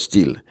understand. But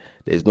still,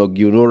 there's no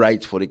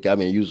right for the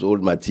come and use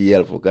old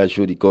material for can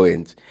show the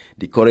current.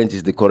 The current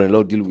is the current.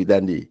 Lord deal with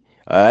that.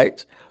 All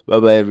right.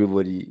 Bye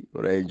everybody.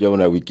 All right. Enjoy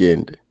our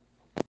weekend.